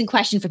confusing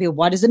question for people.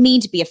 What does it mean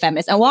to be a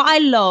feminist? And what I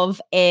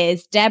love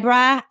is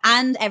Deborah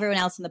and everyone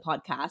else in the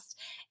podcast.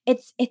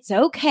 It's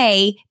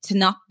okay to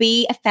not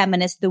be a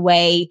feminist the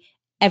way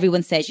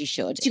everyone says you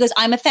should. She goes,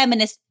 I'm a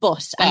feminist,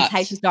 but, and that's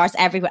how she starts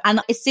everywhere.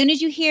 And as soon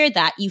as you hear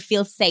that, you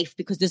feel safe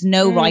because there's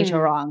no right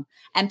or wrong.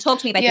 And talk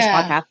to me about this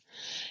podcast.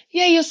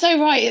 Yeah, you're so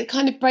right. It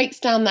kind of breaks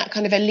down that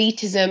kind of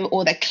elitism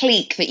or the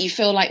clique that you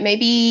feel like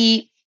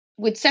maybe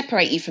would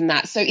separate you from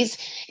that. So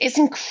it's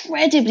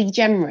incredibly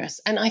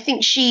generous. And I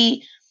think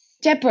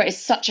Deborah is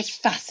such a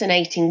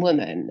fascinating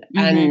woman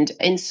and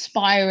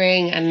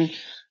inspiring. And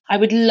I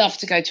would love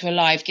to go to a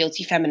live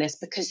Guilty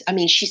Feminist because, I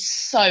mean,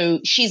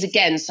 she's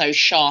again so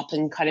sharp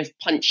and kind of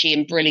punchy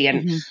and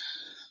brilliant.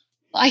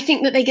 I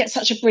think that they get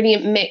such a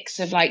brilliant mix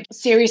of like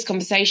serious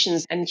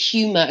conversations and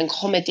humor and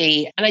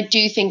comedy. And I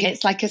do think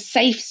it's like a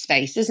safe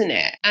space, isn't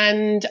it?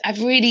 And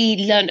I've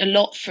really learned a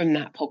lot from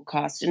that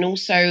podcast. And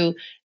also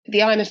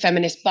the I'm a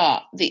Feminist,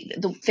 but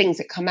the things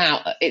that come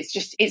out,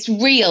 it's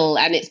real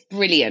and it's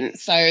brilliant.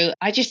 So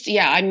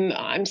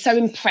I'm so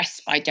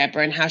impressed by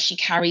Deborah and how she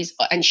carries,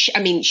 and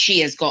she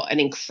has got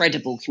an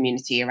incredible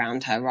community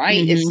around her,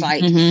 right? It's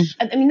like,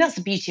 I mean, that's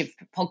the beauty of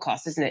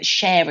podcasts, isn't it?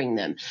 Sharing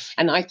them.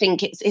 And I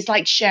think it's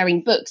like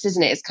sharing books,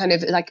 isn't it? It's kind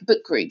of like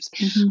book groups.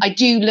 I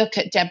do look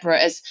at Deborah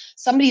as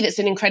somebody that's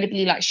an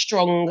incredibly like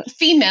strong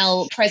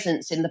female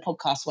presence in the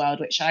podcast world,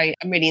 which I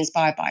am really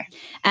inspired by.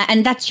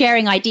 And that's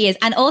sharing ideas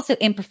and also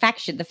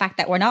imperfection, the fact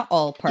that we're not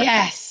all perfect.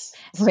 Yes.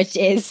 Which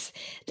is,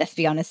 let's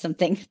be honest,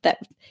 something that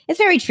is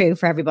very true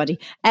for everybody.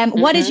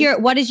 What is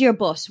your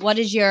butt? What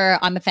is your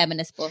I'm a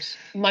feminist butt?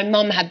 My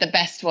mum had the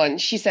best one.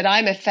 She said,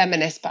 I'm a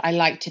feminist, but I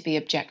like to be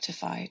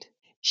objectified.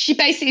 She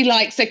basically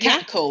likes a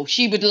catcall.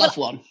 She would love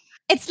one.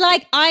 It's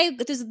like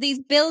there's these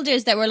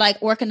builders that were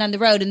like working on the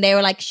road and they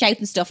were like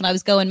shouting stuff and I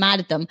was going mad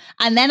at them.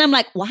 And then I'm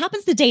like, what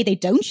happens the day they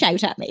don't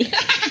shout at me?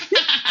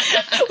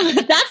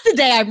 That's the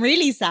day I'm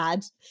really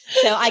sad.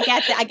 So I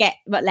get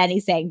what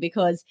Lenny's saying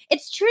because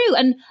it's true.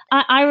 And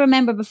I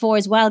remember before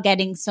as well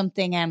getting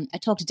something, I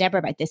talked to Deborah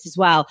about this as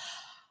well.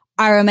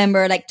 I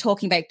remember like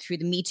talking about through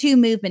the Me Too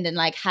movement and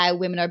like how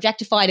women are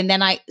objectified. And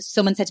then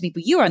someone said to me,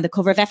 but you are on the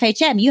cover of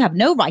FHM. You have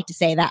no right to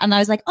say that. And I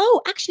was like,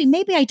 oh, actually,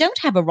 maybe I don't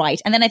have a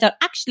right. And then I thought,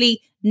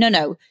 actually,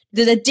 no,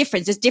 there's a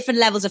difference. There's different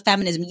levels of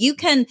feminism. You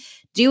can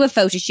do a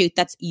photo shoot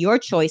that's your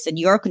choice and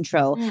your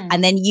control.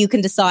 And then you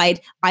can decide,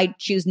 I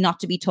choose not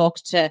to be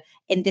talked to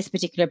in this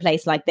particular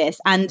place like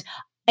this. And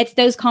it's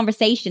those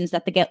conversations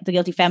that the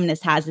Guilty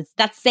Feminist has. It's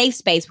that safe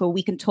space where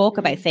we can talk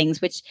about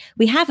things which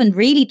we haven't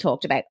really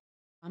talked about.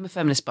 I'm a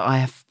feminist, but I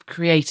have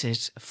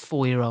created a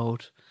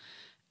 4-year-old,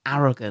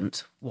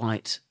 arrogant,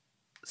 white,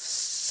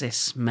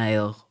 cis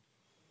male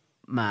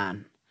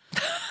man.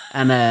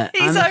 And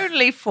he's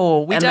only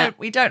 4.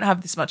 We don't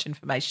have this much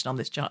information on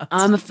this child.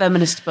 I'm a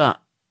feminist,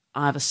 but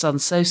I have a son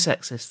so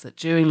sexist that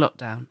during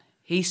lockdown,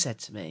 he said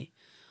to me,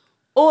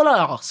 all I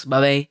ask,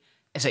 Mummy,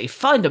 is that you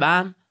find a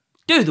man,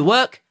 do the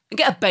work, and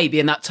get a baby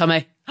in that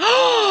tummy.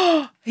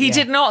 He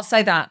did not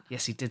say that.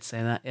 Yes, he did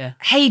say that, yeah.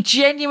 He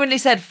genuinely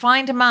said,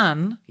 find a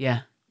man.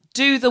 Yeah.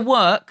 Do the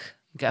work.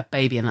 Get a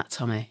baby in that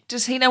tummy.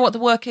 Does he know what the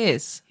work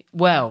is?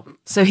 Well,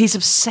 so he's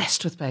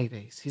obsessed with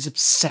babies. He's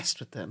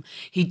obsessed with them.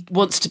 He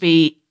wants to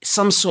be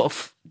some sort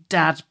of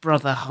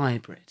dad-brother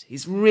hybrid.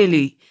 He's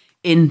really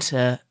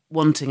into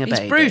wanting a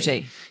baby. He's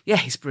broody. Yeah,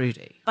 he's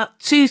broody. About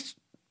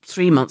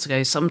 2-3 months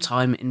ago,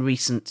 sometime in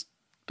recent,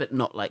 but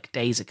not like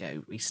days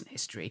ago, recent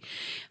history,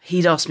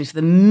 he'd asked me for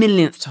the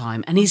millionth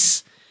time, and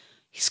he's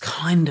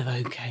kind of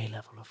okay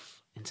level of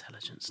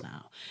intelligence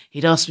now.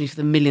 He'd asked me for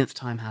the millionth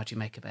time, how do you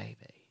make a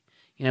baby?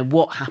 You know,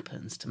 what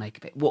happens to make a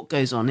baby? What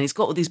goes on? And he's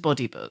got all these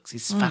body books.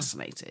 He's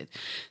fascinated.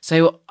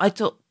 So I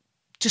thought,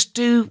 just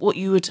do what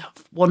you would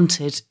have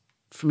wanted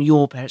from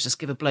your parents. Just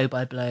give a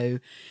blow-by-blow,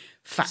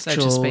 factual,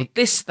 so to speak.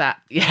 This,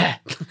 that,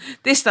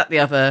 the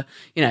other.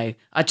 You know,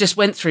 I just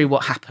went through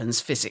what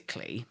happens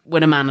physically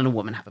when a man and a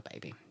woman have a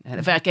baby.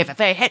 And I gave a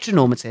very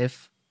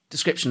heteronormative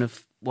description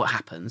of what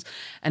happens.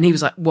 And he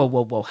was like,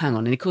 whoa, hang on.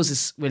 And he calls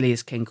this Willie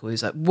his kinkle.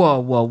 He's like,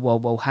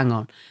 whoa, hang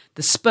on.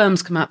 The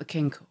sperms come out the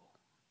kinkle.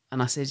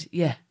 And I said,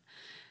 yeah.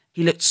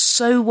 He looked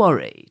so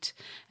worried.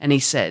 And he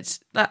said,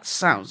 that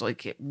sounds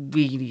like it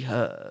really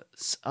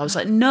hurts. I was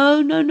like, no,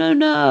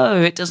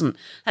 it doesn't.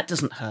 That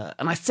doesn't hurt.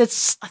 And I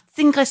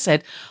think I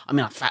said,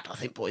 in fact, I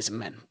think boys and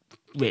men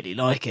really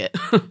like it.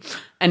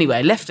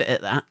 Anyway, left it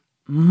at that.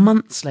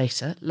 Months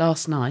later,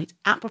 last night,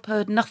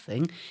 apropos of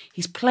nothing,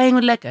 he's playing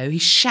with Lego. He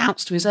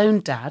shouts to his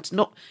own dad,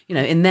 not,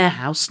 in their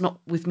house, not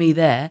with me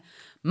there.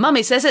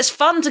 Mummy says it's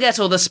fun to get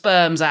all the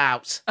sperms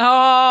out.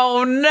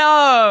 Oh,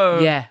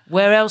 no. Yeah.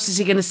 Where else is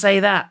he going to say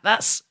that?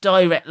 That's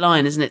direct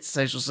line, isn't it, to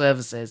social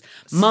services?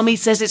 Mummy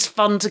says it's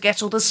fun to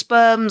get all the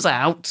sperms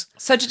out.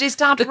 So did his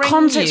dad ring you? The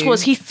context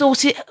was he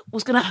thought it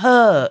was going to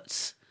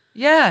hurt.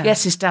 Yeah.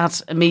 Yes, his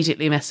dad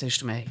immediately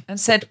messaged me. And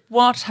said,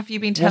 what have you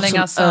been telling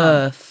us? What on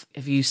earth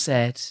have you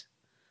said?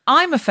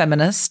 I'm a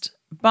feminist,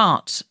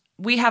 but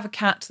we have a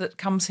cat that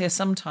comes here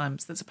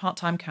sometimes that's a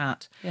part-time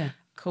cat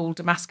called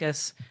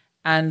Damascus.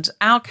 And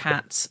our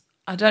cats,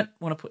 I don't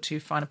want to put too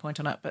fine a point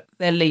on it, but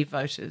they're Leave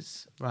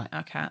voters, right?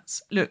 Our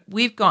cats. Look,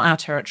 we've got our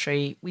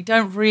territory. We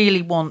don't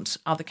really want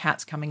other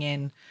cats coming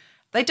in.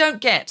 They don't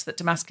get that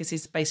Damascus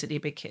is basically a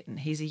big kitten.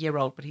 He's a year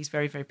old, but he's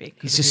very, very big.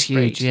 He's just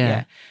huge,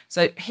 yeah.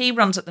 So he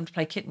runs at them to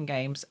play kitten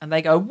games, and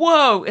they go,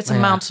 whoa, it's a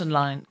mountain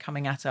lion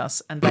coming at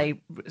us. And they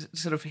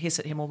sort of hiss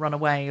at him or run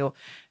away or,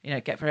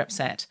 get very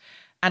upset.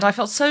 And I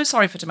felt so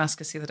sorry for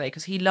Damascus the other day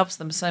because he loves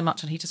them so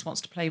much and he just wants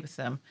to play with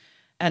them.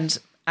 And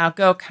our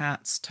girl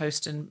cats,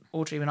 Toast and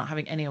Audrey, were not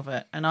having any of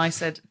it. And I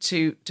said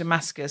to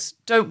Damascus,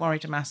 don't worry,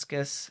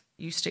 Damascus.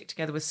 You stick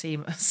together with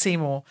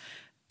Seymour.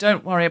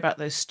 Don't worry about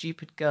those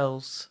stupid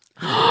girls.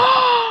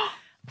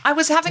 I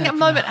was having a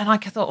moment and I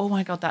thought, oh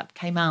my God, that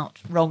came out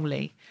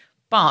wrongly.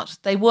 But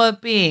they were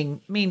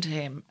being mean to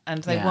him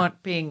and they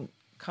weren't being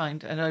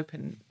kind and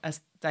open as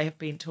they have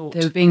been taught.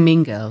 They were being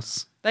mean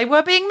girls. They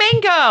were being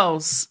mean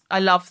girls. I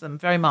love them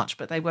very much,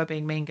 but they were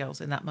being mean girls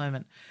in that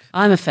moment.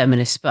 I'm a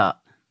feminist, but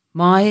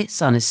my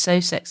son is so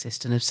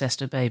sexist and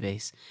obsessed with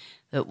babies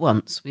that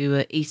once we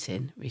were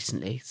eating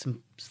recently, I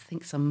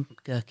think some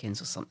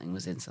gherkins or something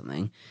was in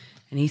something,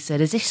 and he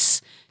said, is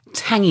this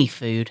tangy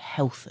food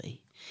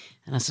healthy?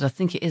 And I said, I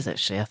think it is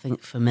actually. I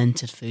think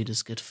fermented food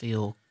is good for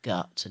your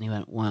gut. And he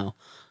went, well,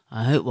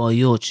 I hope while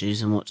you're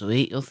choosing what to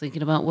eat, you're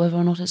thinking about whether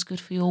or not it's good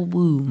for your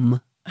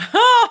womb.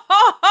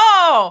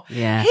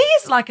 Yeah.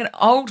 He's like an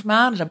old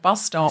man at a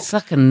bus stop. It's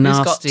like a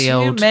nasty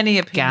old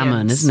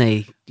gammon, isn't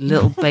he?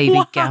 Little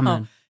baby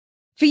gammon.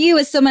 For you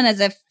as someone as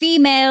a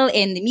female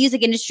in the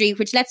music industry,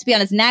 which let's be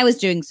honest now is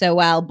doing so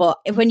well, but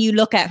when you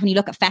look at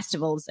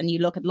festivals and you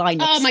look at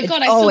lineups, oh my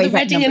God, I saw the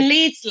Reading and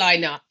Leeds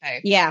lineup though.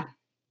 Yeah,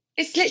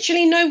 it's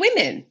literally no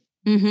women.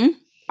 Mm-hmm.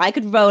 I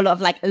could roll off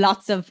like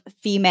lots of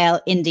female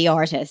indie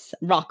artists,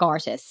 rock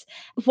artists.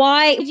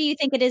 Why do you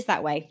think it is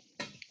that way?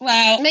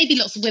 Well, maybe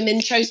lots of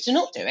women chose to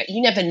not do it.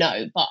 You never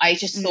know. But I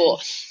just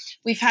thought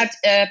we've had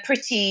a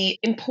pretty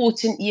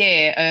important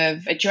year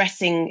of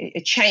addressing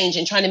a change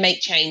and trying to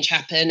make change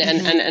happen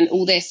and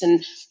all this.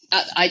 And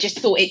I just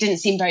thought it didn't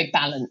seem very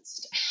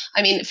balanced.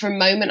 I mean, for a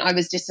moment, I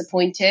was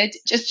disappointed.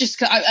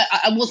 Just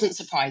I wasn't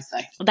surprised,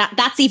 though.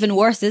 That's even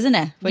worse, isn't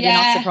it? When you're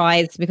not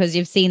surprised because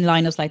you've seen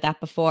lineups like that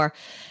before.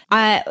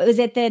 Was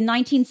it the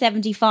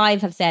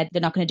 1975 have said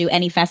they're not going to do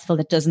any festival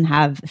that doesn't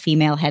have a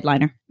female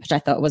headliner, which I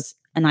thought was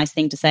a nice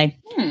thing to say.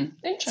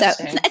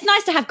 Interesting. So it's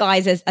nice to have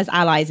guys as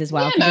allies as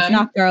well, because it's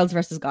not girls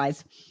versus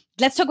guys.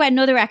 Let's talk about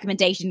another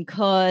recommendation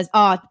because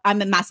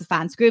I'm a massive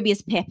fan,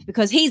 Scroobius Pip,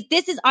 because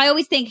I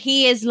always think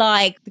he is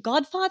like the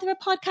godfather of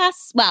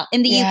podcasts. Well,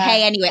 in the UK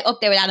anyway, up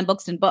there with Alan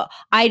Buxton, but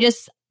I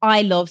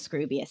love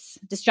Scroobius.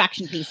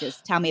 Distraction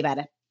pieces. Tell me about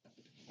it.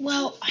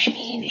 Well, I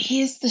mean,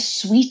 he is the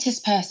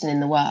sweetest person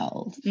in the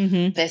world.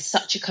 Mm-hmm. There's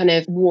such a kind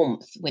of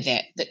warmth with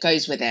it that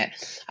goes with it.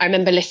 I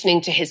remember listening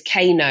to his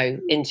Kano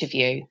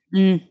interview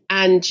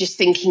and just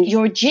thinking,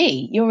 you're a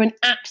G. You're an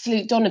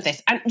absolute don of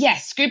this. And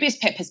yes, Scroobius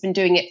Pip has been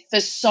doing it for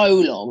so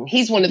long.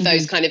 He's one of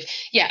those kind of,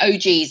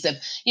 OGs of,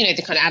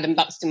 the kind of Adam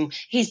Buxton.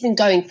 He's been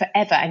going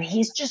forever. And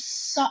he's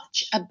just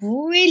such a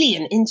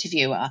brilliant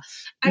interviewer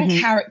and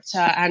character,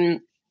 and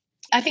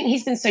I think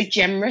he's been so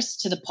generous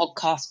to the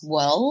podcast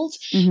world.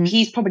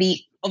 He's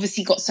probably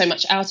obviously got so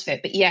much out of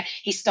it. But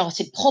he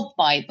started Pod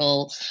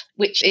Bible,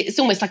 which it's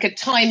almost like a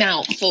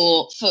timeout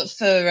for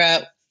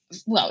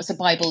it's a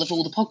Bible of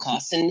all the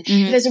podcasts. And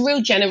there's a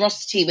real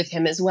generosity with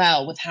him as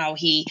well, with how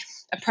he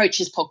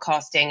approaches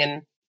podcasting.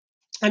 And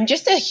I'm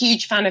just a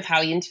huge fan of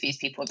how he interviews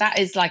people. That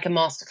is like a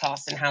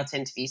masterclass in how to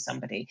interview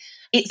somebody.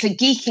 It's a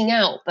geeking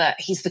out, but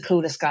he's the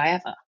coolest guy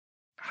ever.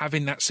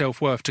 Having that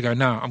self-worth to go,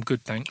 no, I'm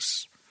good,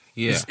 thanks.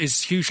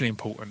 Is hugely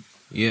important.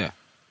 Yeah,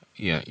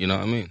 you know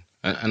what I mean?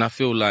 And I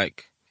feel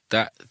like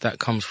that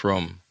comes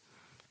from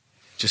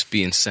just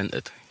being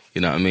centered,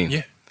 you know what I mean?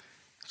 Yeah.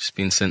 Just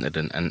being centered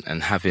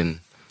and having,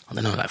 I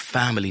don't know, like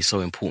family's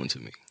so important to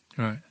me.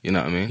 Right. You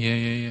know what I mean?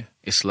 Yeah.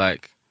 It's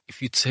like,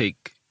 if you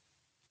take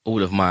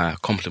all of my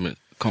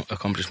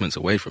accomplishments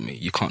away from me,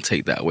 you can't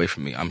take that away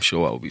from me. I'm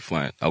sure I'll be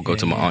fine. I'll go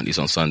to my auntie's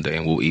on Sunday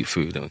and we'll eat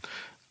food and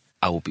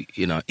I will be,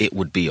 it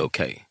would be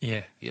okay.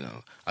 Yeah.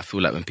 I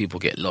feel like when people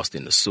get lost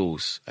in the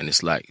sauce and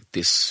it's like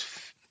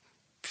this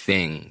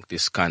thing,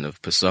 this kind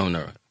of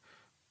persona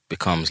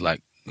becomes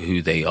like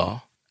who they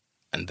are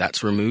and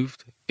that's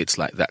removed, it's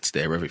like that's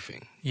their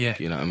everything. Yeah.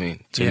 You know what I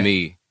mean? To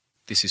me,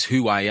 this is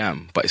who I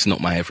am, but it's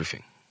not my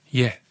everything.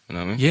 Yeah. You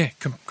know what I mean? Yeah,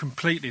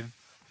 completely.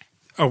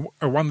 One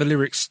of the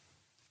lyrics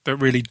that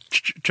really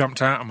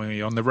jumped out at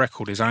me on the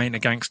record is I ain't a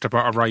gangster but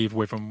I rave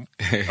with them.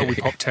 We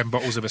pop 10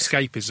 bottles of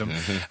escapism.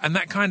 And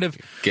that kind of...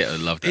 I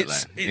love that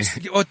line. It's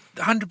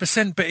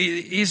 100%, but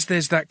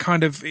there's that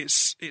kind of... It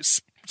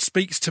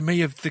speaks to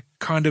me of the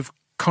kind of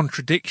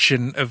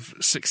contradiction of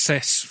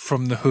success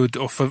from the hood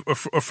or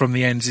from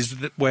the ends, is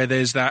that where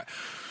there's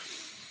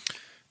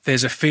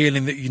a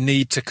feeling that you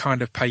need to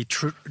kind of pay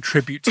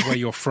tribute to where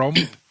you're from,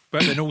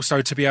 but then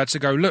also to be able to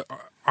go, look,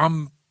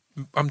 I'm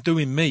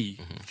doing me.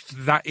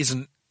 That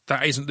isn't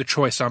the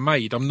choice I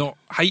made. I'm not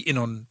hating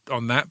on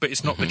that, but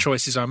it's not the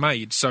choices I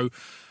made. So,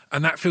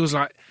 and that feels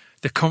like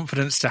the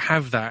confidence to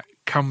have that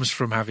comes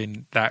from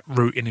having that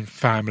rooting in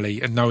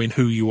family and knowing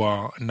who you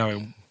are and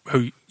knowing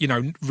who,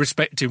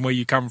 respecting where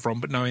you come from,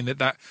 but knowing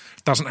that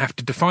doesn't have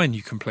to define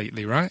you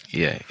completely, right?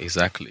 Yeah,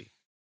 exactly.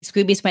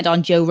 Scroobius went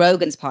on Joe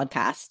Rogan's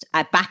podcast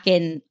back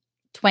in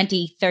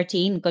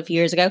 2013, a good few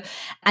years ago.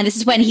 And this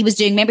is when he was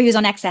doing, remember he was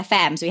on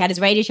XFM. So he had his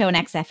radio show on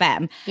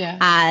XFM. Yeah.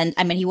 And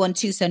I mean, he won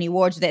 2 Sony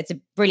Awards with it. It's a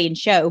brilliant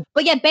show.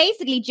 But yeah,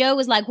 basically Joe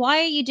was like, why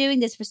are you doing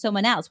this for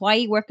someone else? Why are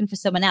you working for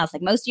someone else?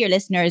 Like most of your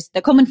listeners,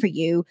 they're coming for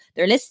you.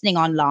 They're listening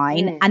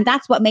online. And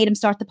that's what made him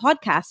start the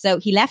podcast. So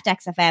he left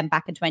XFM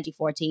back in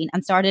 2014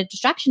 and started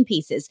Distraction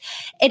Pieces.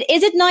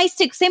 Is it nice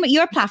to, same with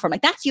your platform,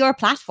 like that's your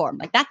platform.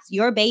 Like that's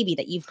your baby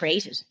that you've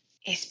created.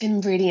 It's been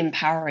really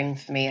empowering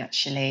for me,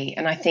 actually.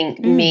 And I think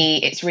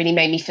it's really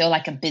made me feel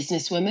like a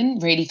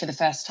businesswoman, really, for the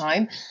first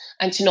time.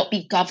 And to not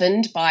be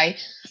governed by,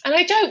 and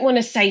I don't want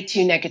to say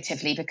too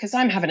negatively because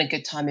I'm having a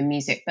good time in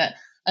music, but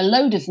a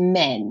load of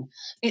men.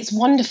 It's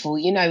wonderful.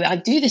 You know, I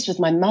do this with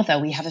my mother.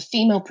 We have a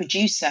female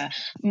producer.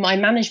 My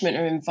management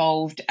are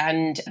involved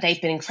and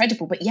they've been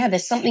incredible. But yeah,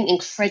 there's something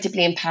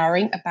incredibly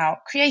empowering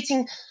about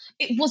creating.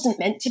 It wasn't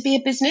meant to be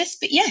a business,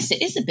 but yes,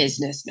 it is a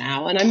business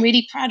now. And I'm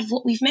really proud of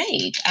what we've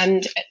made.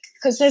 And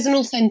because there's an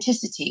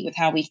authenticity with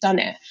how we've done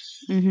it.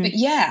 But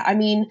yeah, I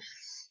mean,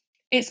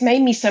 it's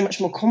made me so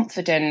much more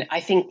confident.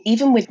 I think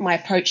even with my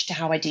approach to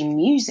how I do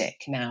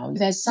music now,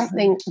 there's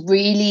something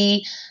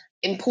really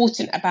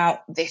important about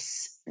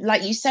this,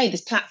 like you say,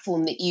 this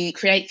platform that you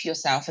create for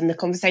yourself and the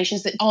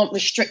conversations that aren't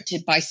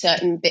restricted by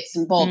certain bits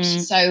and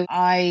bobs. So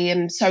I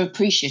am so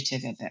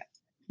appreciative of it.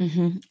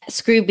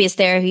 Scrooby is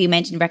there, who you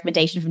mentioned,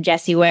 recommendation from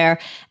Jessie Ware.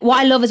 What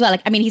I love as well,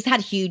 like, I mean, he's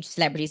had huge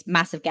celebrities,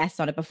 massive guests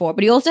on it before,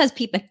 but he also has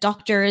people like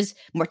doctors,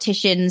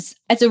 morticians.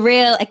 It's a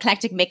real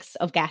eclectic mix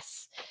of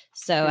guests.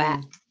 So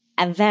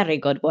a very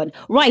good one.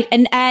 Right.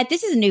 And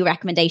this is a new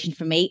recommendation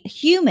for me,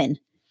 Human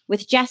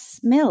with Jess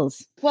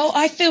Mills. Well,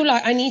 I feel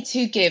like I need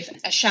to give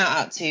a shout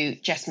out to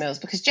Jess Mills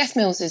because Jess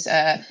Mills is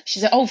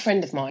she's an old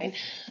friend of mine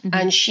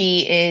and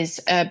she is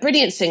a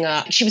brilliant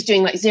singer. She was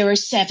doing like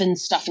 07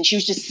 stuff and she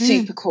was just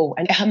super cool.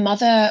 And her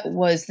mother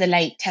was the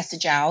late Tessa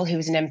Jowell, who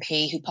was an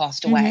MP who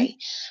passed away.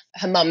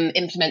 Her mum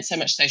implements so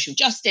much social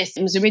justice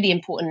and was a really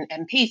important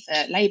MP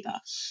for Labour.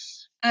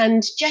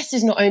 And Jess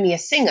is not only a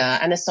singer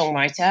and a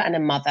songwriter and a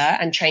mother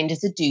and trained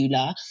as a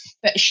doula,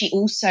 but she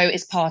also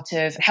is part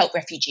of Help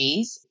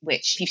Refugees,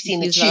 which you've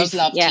seen the Choose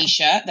Love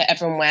t-shirt that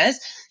everyone wears.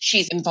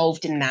 She's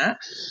involved in that.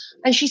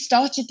 And she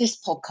started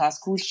this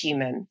podcast called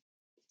Human,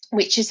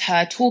 which is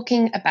her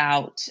talking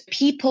about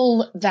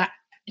people that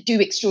do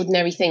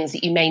extraordinary things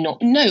that you may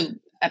not know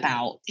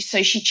about.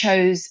 So she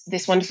chose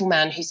this wonderful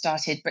man who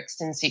started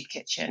Brixton Soup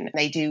Kitchen.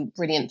 They do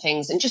brilliant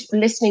things, and just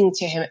listening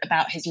to him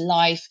about his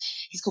life.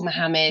 He's called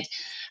Mohammed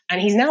and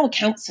he's now a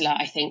counsellor.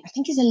 I think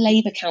he's a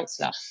Labour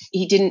counsellor.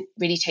 He didn't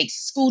really take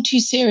school too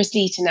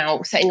seriously to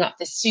now setting up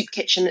this soup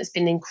kitchen that's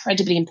been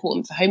incredibly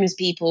important for homeless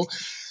people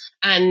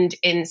and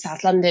in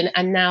South London,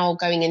 and now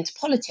going into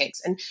politics.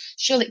 And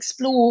she'll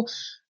explore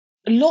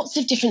lots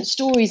of different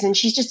stories, and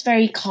she's just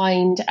very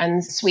kind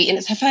and sweet, and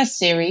it's her first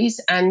series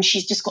and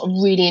she's just got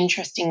a really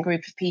interesting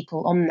group of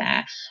people on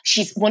there.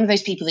 She's one of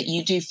those people that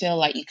you do feel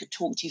like you could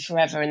talk to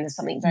forever, and there's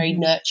something very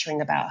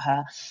nurturing about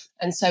her,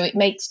 and so it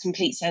makes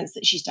complete sense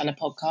that she's done a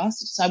podcast.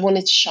 So I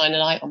wanted to shine a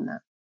light on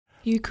that.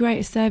 You create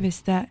a service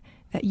that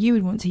you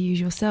would want to use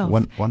yourself.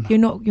 You're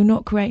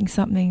not creating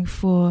something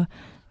for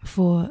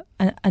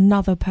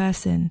another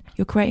person.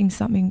 You're creating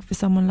something for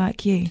someone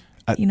like you.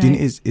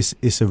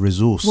 It's a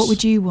resource. What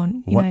would you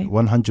want?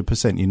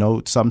 100%. You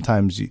know,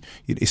 sometimes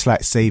it's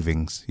like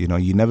savings. You know,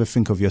 you never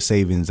think of your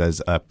savings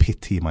as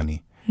pity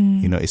money.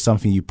 You know, it's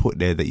something you put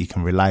there that you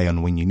can rely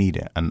on when you need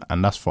it.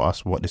 And that's for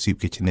us what the Soup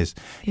Kitchen is.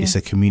 Yeah. It's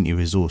a community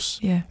resource.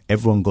 Yeah.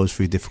 Everyone goes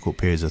through difficult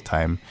periods of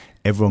time.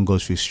 Everyone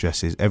goes through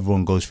stresses.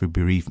 Everyone goes through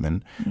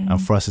bereavement.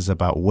 And for us, it's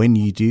about when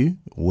you do,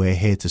 we're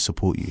here to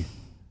support you.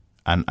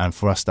 And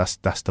for us,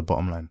 that's the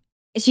bottom line.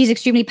 She's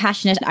extremely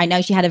passionate. I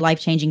know she had a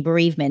life-changing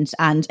bereavement,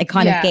 and it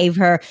kind of gave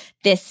her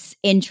this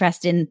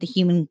interest in the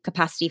human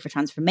capacity for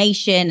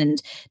transformation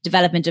and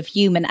development of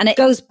human. And it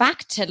goes back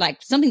to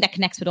like something that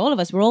connects with all of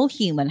us. We're all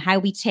human, how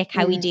we tick,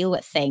 how we deal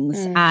with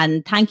things.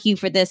 And thank you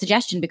for the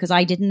suggestion, because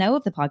I didn't know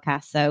of the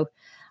podcast. So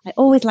I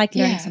always like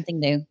learning something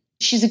new.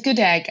 She's a good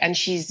egg, and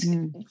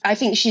I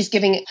think she's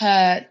giving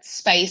her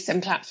space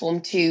and platform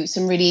to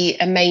some really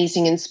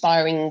amazing,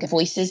 inspiring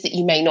voices that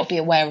you may not be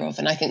aware of.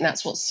 And I think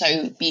that's what's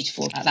so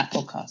beautiful about that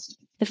podcast.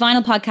 The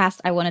final podcast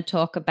I want to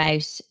talk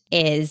about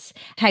is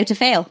How to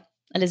Fail,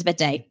 Elizabeth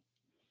Day.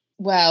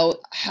 Well,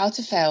 How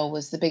to Fail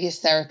was the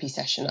biggest therapy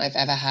session I've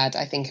ever had,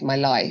 I think, in my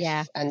life.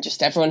 Yeah. And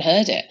just everyone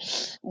heard it.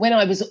 When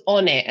I was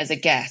on it as a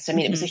guest, I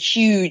mean, it was a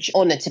huge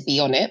honour to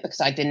be on it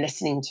because I'd been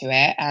listening to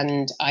it.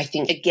 And I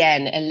think,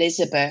 again,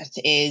 Elizabeth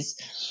is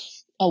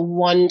a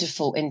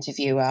wonderful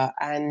interviewer,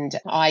 and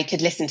I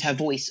could listen to her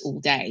voice all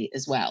day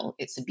as well.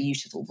 It's a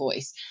beautiful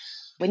voice.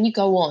 When you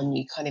go on,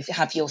 you kind of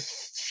have your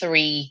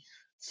three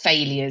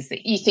failures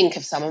that you think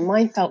of some, and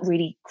mine felt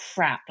really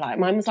crap. Like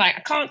mine was like,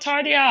 I can't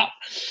tidy up.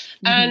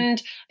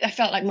 And I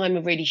felt like mine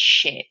were really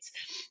shit.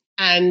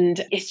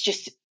 And it's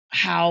just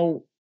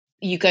how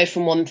you go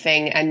from one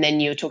thing and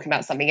then you're talking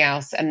about something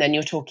else, and then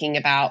you're talking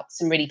about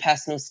some really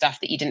personal stuff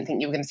that you didn't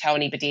think you were going to tell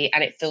anybody,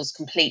 and it feels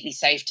completely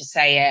safe to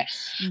say it.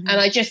 And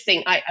I just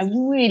think I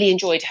really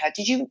enjoyed her.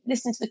 Did you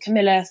listen to the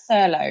Camilla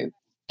Thurlow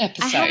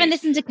episode. I haven't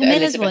listened to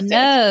Camilla's one.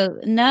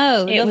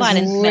 No. It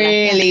was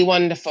really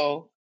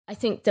wonderful. I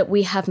think that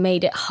we have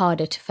made it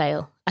harder to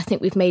fail. I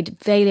think we've made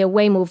failure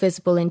way more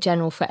visible in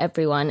general for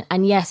everyone.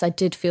 And yes, I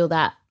did feel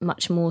that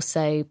much more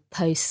so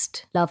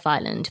post Love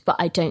Island, but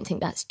I don't think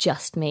that's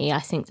just me.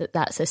 I think that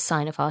that's a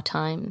sign of our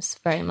times,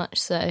 very much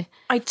so.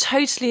 I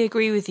totally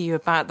agree with you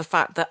about the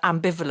fact that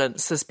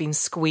ambivalence has been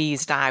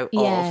squeezed out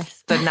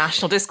of the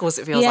national discourse,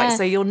 it feels like.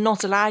 So you're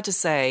not allowed to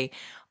say,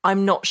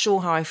 I'm not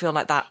sure how I feel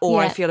like that,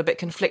 or I feel a bit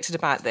conflicted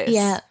about this.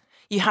 Yeah.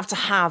 You have to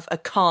have a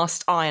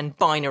cast iron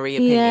binary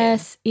opinion.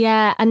 Yes,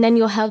 yeah. And then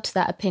you're held to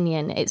that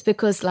opinion. It's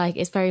because, like,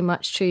 it's very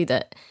much true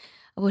that,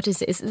 what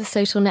is it? Is it the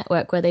Social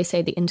Network where they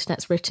say the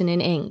internet's written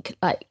in ink?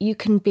 Like, you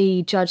can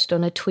be judged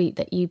on a tweet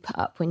that you put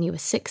up when you were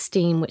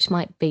 16, which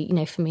might be, you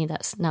know, for me,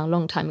 that's now a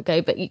long time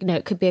ago, but, you know,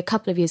 it could be a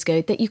couple of years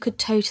ago, that you could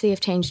totally have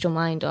changed your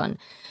mind on.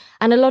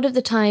 And a lot of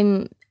the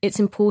time, it's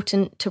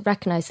important to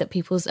recognise that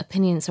people's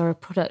opinions are a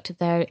product of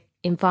their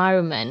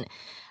environment.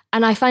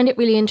 And I find it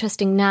really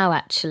interesting now,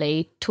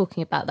 actually,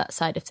 talking about that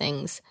side of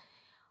things.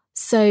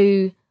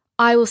 So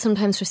I will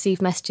sometimes receive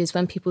messages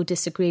when people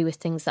disagree with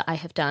things that I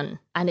have done.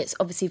 And it's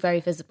obviously very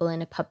visible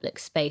in a public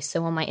space.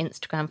 So on my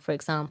Instagram, for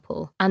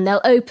example. And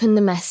they'll open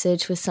the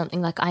message with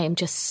something like, I am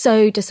just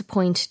so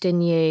disappointed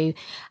in you.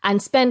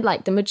 And spend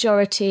like the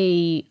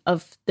majority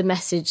of the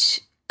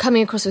message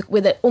coming across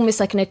with almost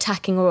like an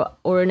attacking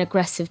or an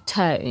aggressive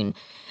tone.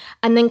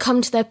 And then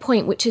come to their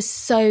point, which is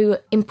so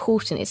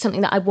important. It's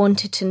something that I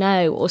wanted to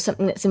know, or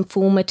something that's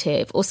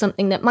informative, or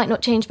something that might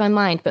not change my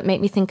mind, but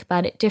make me think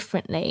about it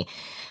differently.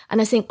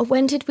 And I think,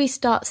 when did we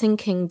start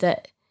thinking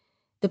that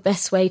the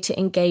best way to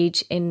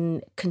engage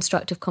in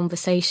constructive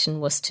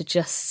conversation was to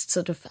just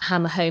sort of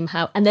hammer home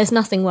how, and there's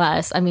nothing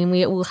worse. I mean,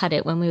 we all had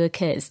it when we were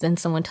kids, than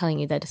someone telling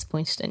you they're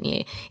disappointed in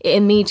you. It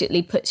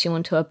immediately puts you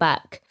onto a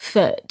back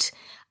foot.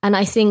 And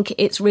I think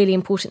it's really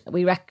important that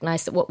we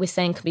recognise that what we're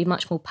saying can be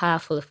much more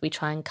powerful if we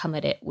try and come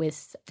at it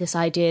with this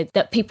idea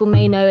that people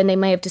may know and they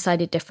may have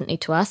decided differently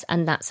to us,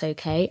 and that's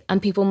okay.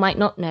 And people might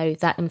not know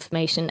that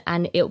information,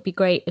 and it would be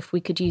great if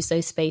we could use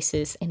those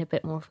spaces in a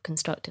bit more of a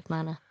constructive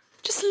manner.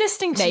 Just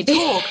listening to you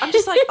talk, I'm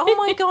just like, oh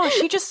my gosh,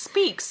 you just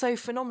speak so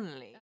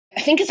phenomenally.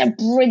 I think it's a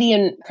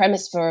brilliant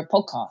premise for a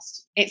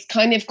podcast. It's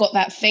kind of got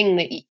that thing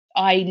that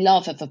I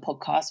love of a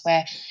podcast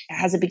where it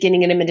has a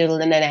beginning and a middle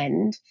and an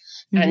end.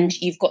 Mm-hmm. And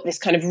you've got this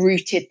kind of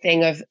rooted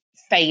thing of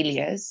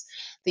failures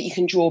that you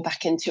can draw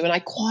back into. And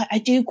I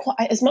do quite,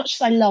 as much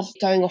as I love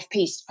going off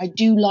piste, I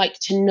do like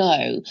to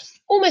know,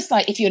 almost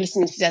like if you're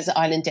listening to Desert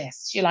Island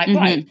Discs, you're like,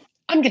 right,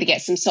 I'm going to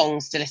get some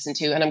songs to listen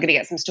to and I'm going to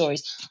get some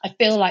stories. I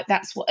feel like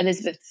that's what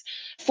Elizabeth's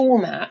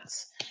format,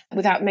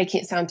 without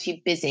making it sound too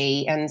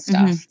busy and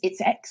stuff, it's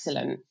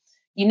excellent.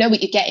 You know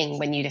what you're getting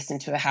when you listen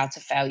to a How to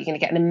Fail. You're going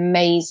to get an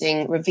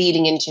amazing,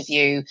 revealing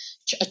interview,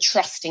 a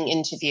trusting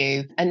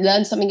interview, and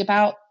learn something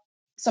about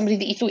somebody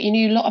that you thought you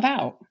knew a lot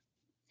about.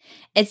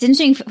 It's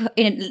interesting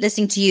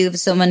listening to you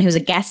as someone who's a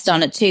guest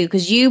on it too,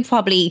 because you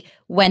probably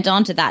went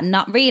on to that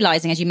not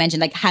realizing, as you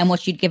mentioned, like how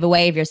much you'd give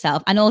away of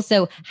yourself, and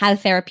also how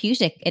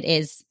therapeutic it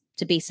is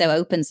to be so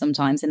open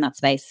sometimes in that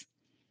space.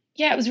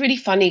 Yeah, it was really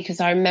funny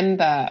because I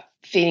remember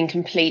feeling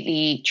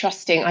completely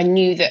trusting. I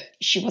knew that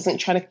she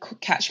wasn't trying to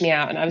catch me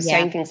out, and I was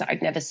saying things that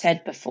I'd never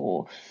said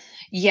before.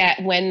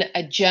 Yet when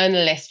a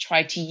journalist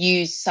tried to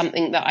use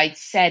something that I'd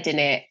said in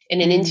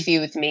an interview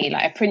with me,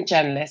 like a print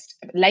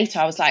journalist, later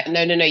I was like,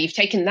 no, you've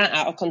taken that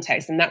out of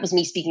context. And that was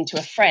me speaking to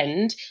a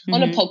friend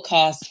on a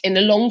podcast in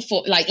the long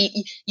form. Like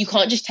you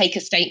can't just take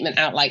a statement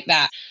out like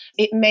that.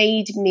 It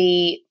made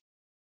me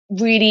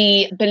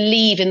really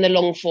believe in the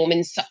long form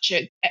in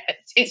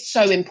it's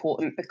so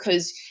important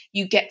because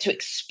you get to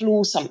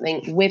explore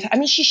something with, I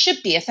mean, she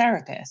should be a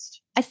therapist.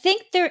 I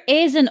think there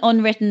is an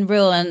unwritten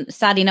rule, and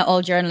sadly not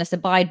all journalists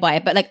abide by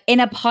it, but like in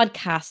a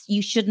podcast,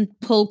 you shouldn't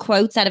pull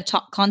quotes out of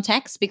top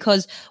context,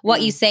 because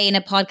what you say in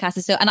a podcast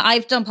is so, and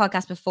I've done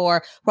podcasts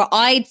before where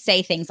I'd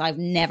say things I've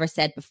never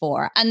said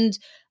before. And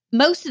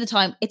most of the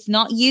time it's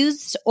not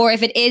used, or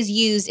if it is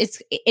used, it's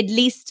at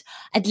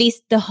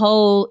least the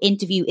whole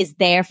interview is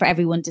there for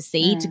everyone to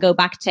see, to go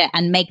back to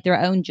and make their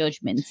own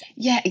judgments.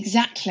 Yeah,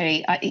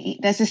 exactly.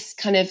 There's this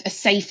kind of a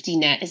safety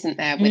net, isn't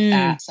there, with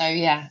that? So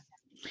yeah.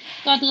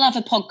 God, love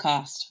a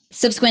podcast.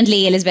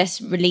 Subsequently,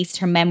 Elizabeth released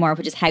her memoir,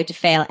 which is How to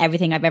Fail,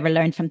 Everything I've Ever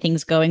Learned from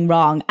Things Going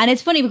Wrong. And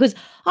it's funny because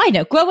I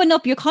know growing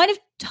up, you're kind of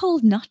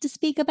told not to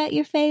speak about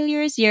your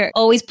failures. You're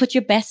always put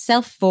your best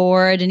self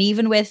forward. And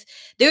even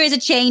there is a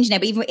change now,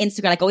 but even with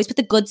Instagram, like always put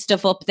the good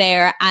stuff up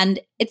there. And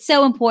it's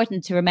so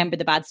important to remember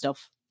the bad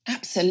stuff.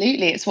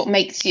 Absolutely. It's what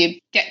makes you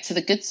get to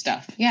the good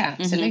stuff. Yeah,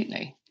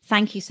 absolutely.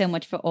 Thank you so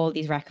much for all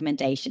these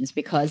recommendations,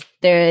 because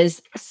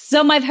there's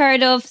some I've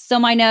heard of,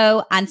 some I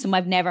know, and some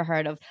I've never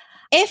heard of.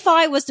 If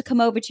I was to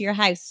come over to your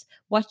house,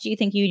 what do you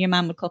think you and your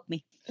mum would cook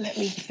me? Let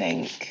me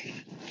think.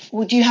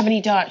 Well, do you have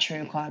any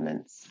dietary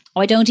requirements? Oh,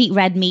 I don't eat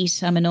red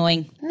meat. I'm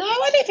annoying. No,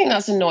 I don't think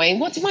that's annoying.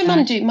 What did my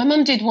mum do? My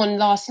mum did one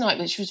last night,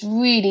 which was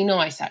really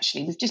nice,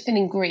 actually. We've just been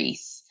in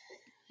Greece.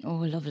 Oh,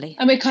 lovely.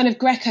 And we're kind of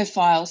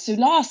Greco-phile. So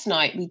last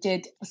night we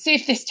did, see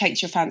if this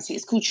takes your fancy.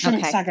 It's called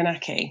shrimp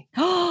saganaki.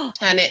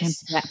 And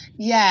it's,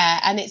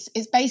 and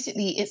it's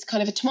basically, it's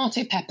kind of a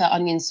tomato, pepper,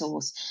 onion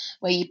sauce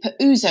where you put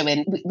ouzo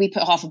in. We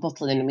put half a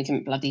bottle in and we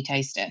can bloody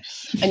taste it.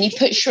 And you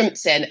put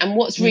shrimps in. And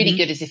what's really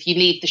good is if you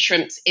leave the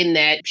shrimps in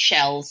their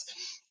shells,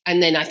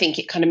 and then I think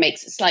it kind of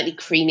makes it slightly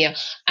creamier.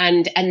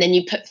 And then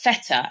you put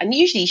feta. And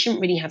usually you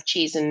shouldn't really have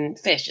cheese and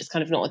fish. It's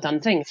kind of not a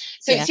done thing.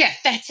 So it's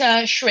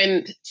feta,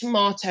 shrimp,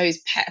 tomatoes,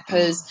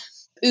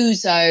 peppers,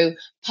 ouzo,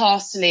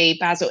 parsley,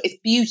 basil. It's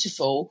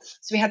beautiful.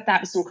 So we had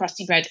that with some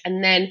crusty bread.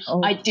 And then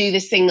I do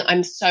this thing that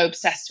I'm so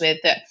obsessed with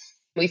that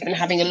we've been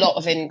having a lot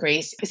of in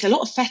Greece. It's a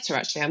lot of feta,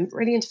 actually. I'm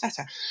really into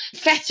feta.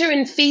 Feta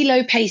and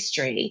phyllo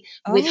pastry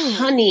with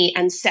honey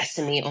and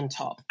sesame on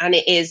top. And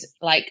it is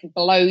like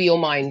blow your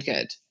mind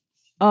good.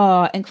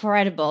 Oh,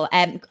 incredible.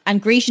 And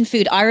Grecian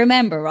food, I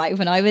remember, right,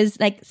 when I was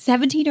like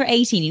 17 or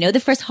 18, you know, the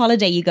first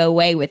holiday you go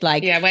away with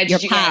like your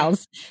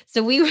pals.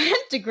 So we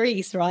went to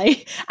Greece,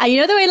 right? And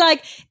you know the way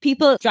like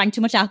people drank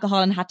too much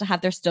alcohol and had to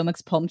have their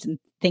stomachs pumped and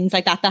things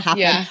like that happened.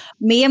 Yeah.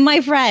 Me and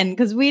my friend,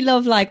 because we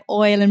love like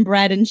oil and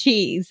bread and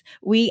cheese,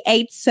 we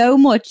ate so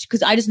much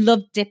because I just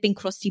love dipping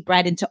crusty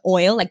bread into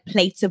oil, like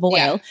plates of oil.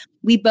 Yeah.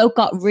 We both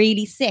got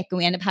really sick and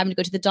we ended up having to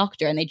go to the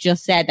doctor and they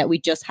just said that we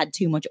just had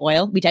too much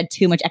oil. We'd had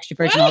too much extra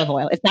virgin olive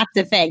oil, if that's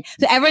the thing.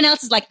 So everyone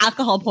else is like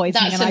alcohol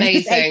poisoning. That's and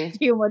amazing. I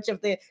just ate too much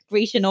of the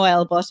Grecian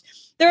oil, but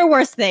there are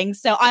worse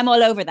things. So I'm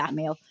all over that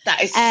meal.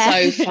 That is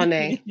so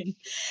funny.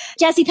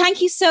 Jessie,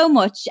 thank you so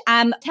much.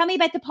 Tell me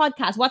about the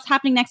podcast. What's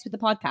happening next with the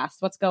podcast?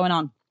 What's going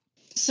on?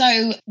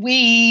 So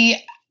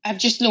we have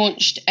just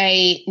launched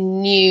a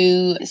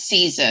new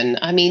season.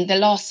 I mean, the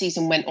last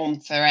season went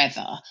on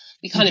forever.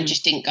 We kind of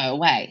just didn't go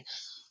away.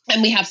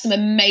 And we have some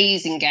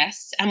amazing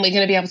guests and we're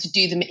going to be able to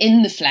do them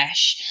in the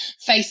flesh,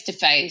 face to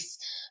face,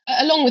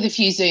 along with a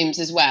few Zooms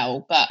as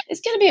well. But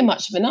it's going to be a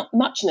much of a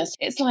muchness.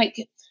 It's like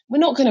we're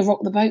not going to rock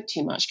the boat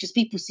too much because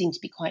people seem to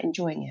be quite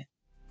enjoying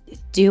it.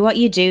 Do what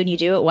you do and you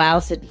do it well,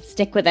 so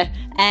stick with it.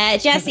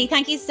 Jessie,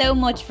 thank you so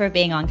much for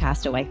being on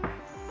Castaway.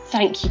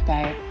 Thank you,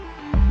 babe.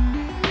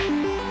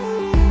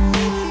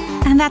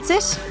 And that's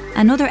it.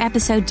 Another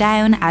episode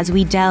down as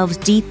we delve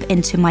deep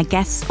into my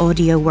guest's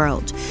audio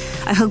world.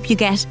 I hope you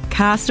get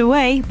cast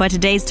away by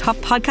today's top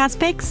podcast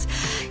picks.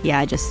 Yeah,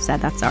 I just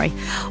said that, sorry.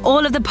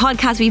 All of the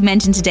podcasts we've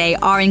mentioned today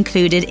are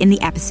included in the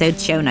episode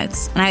show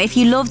notes. Now, if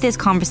you love this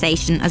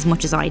conversation as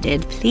much as I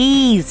did,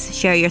 please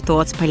share your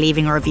thoughts by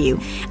leaving a review.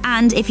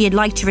 And if you'd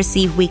like to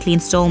receive weekly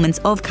installments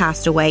of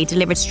Castaway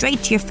delivered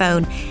straight to your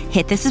phone,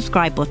 hit the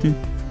subscribe button.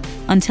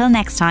 Until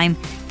next time,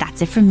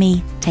 that's it from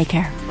me. Take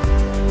care.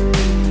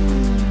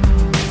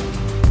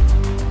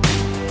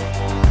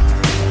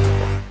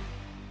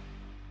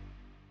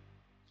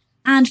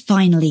 And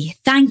finally,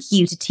 thank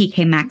you to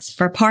TK Maxx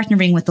for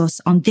partnering with us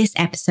on this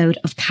episode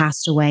of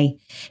Castaway.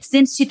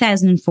 Since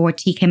 2004,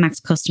 TK Maxx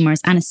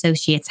customers and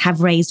associates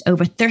have raised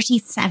over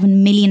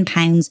 £37 million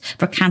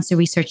for Cancer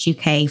Research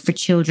UK for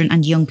children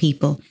and young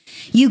people.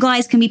 You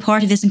guys can be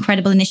part of this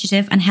incredible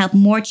initiative and help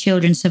more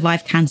children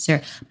survive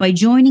cancer by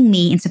joining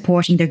me in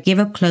supporting their Give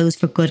Up Clothes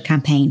for Good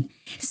campaign.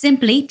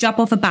 Simply drop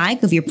off a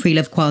bag of your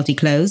pre-loved quality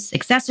clothes,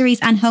 accessories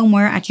and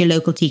homeware at your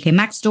local TK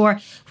Maxx store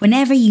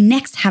whenever you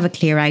next have a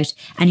clear out,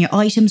 and your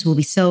items will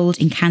be sold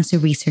in Cancer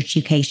Research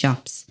UK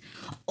shops.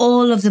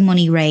 All of the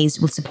money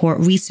raised will support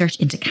research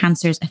into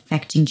cancers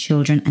affecting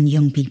children and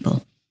young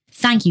people.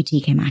 Thank you,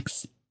 TK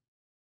Maxx.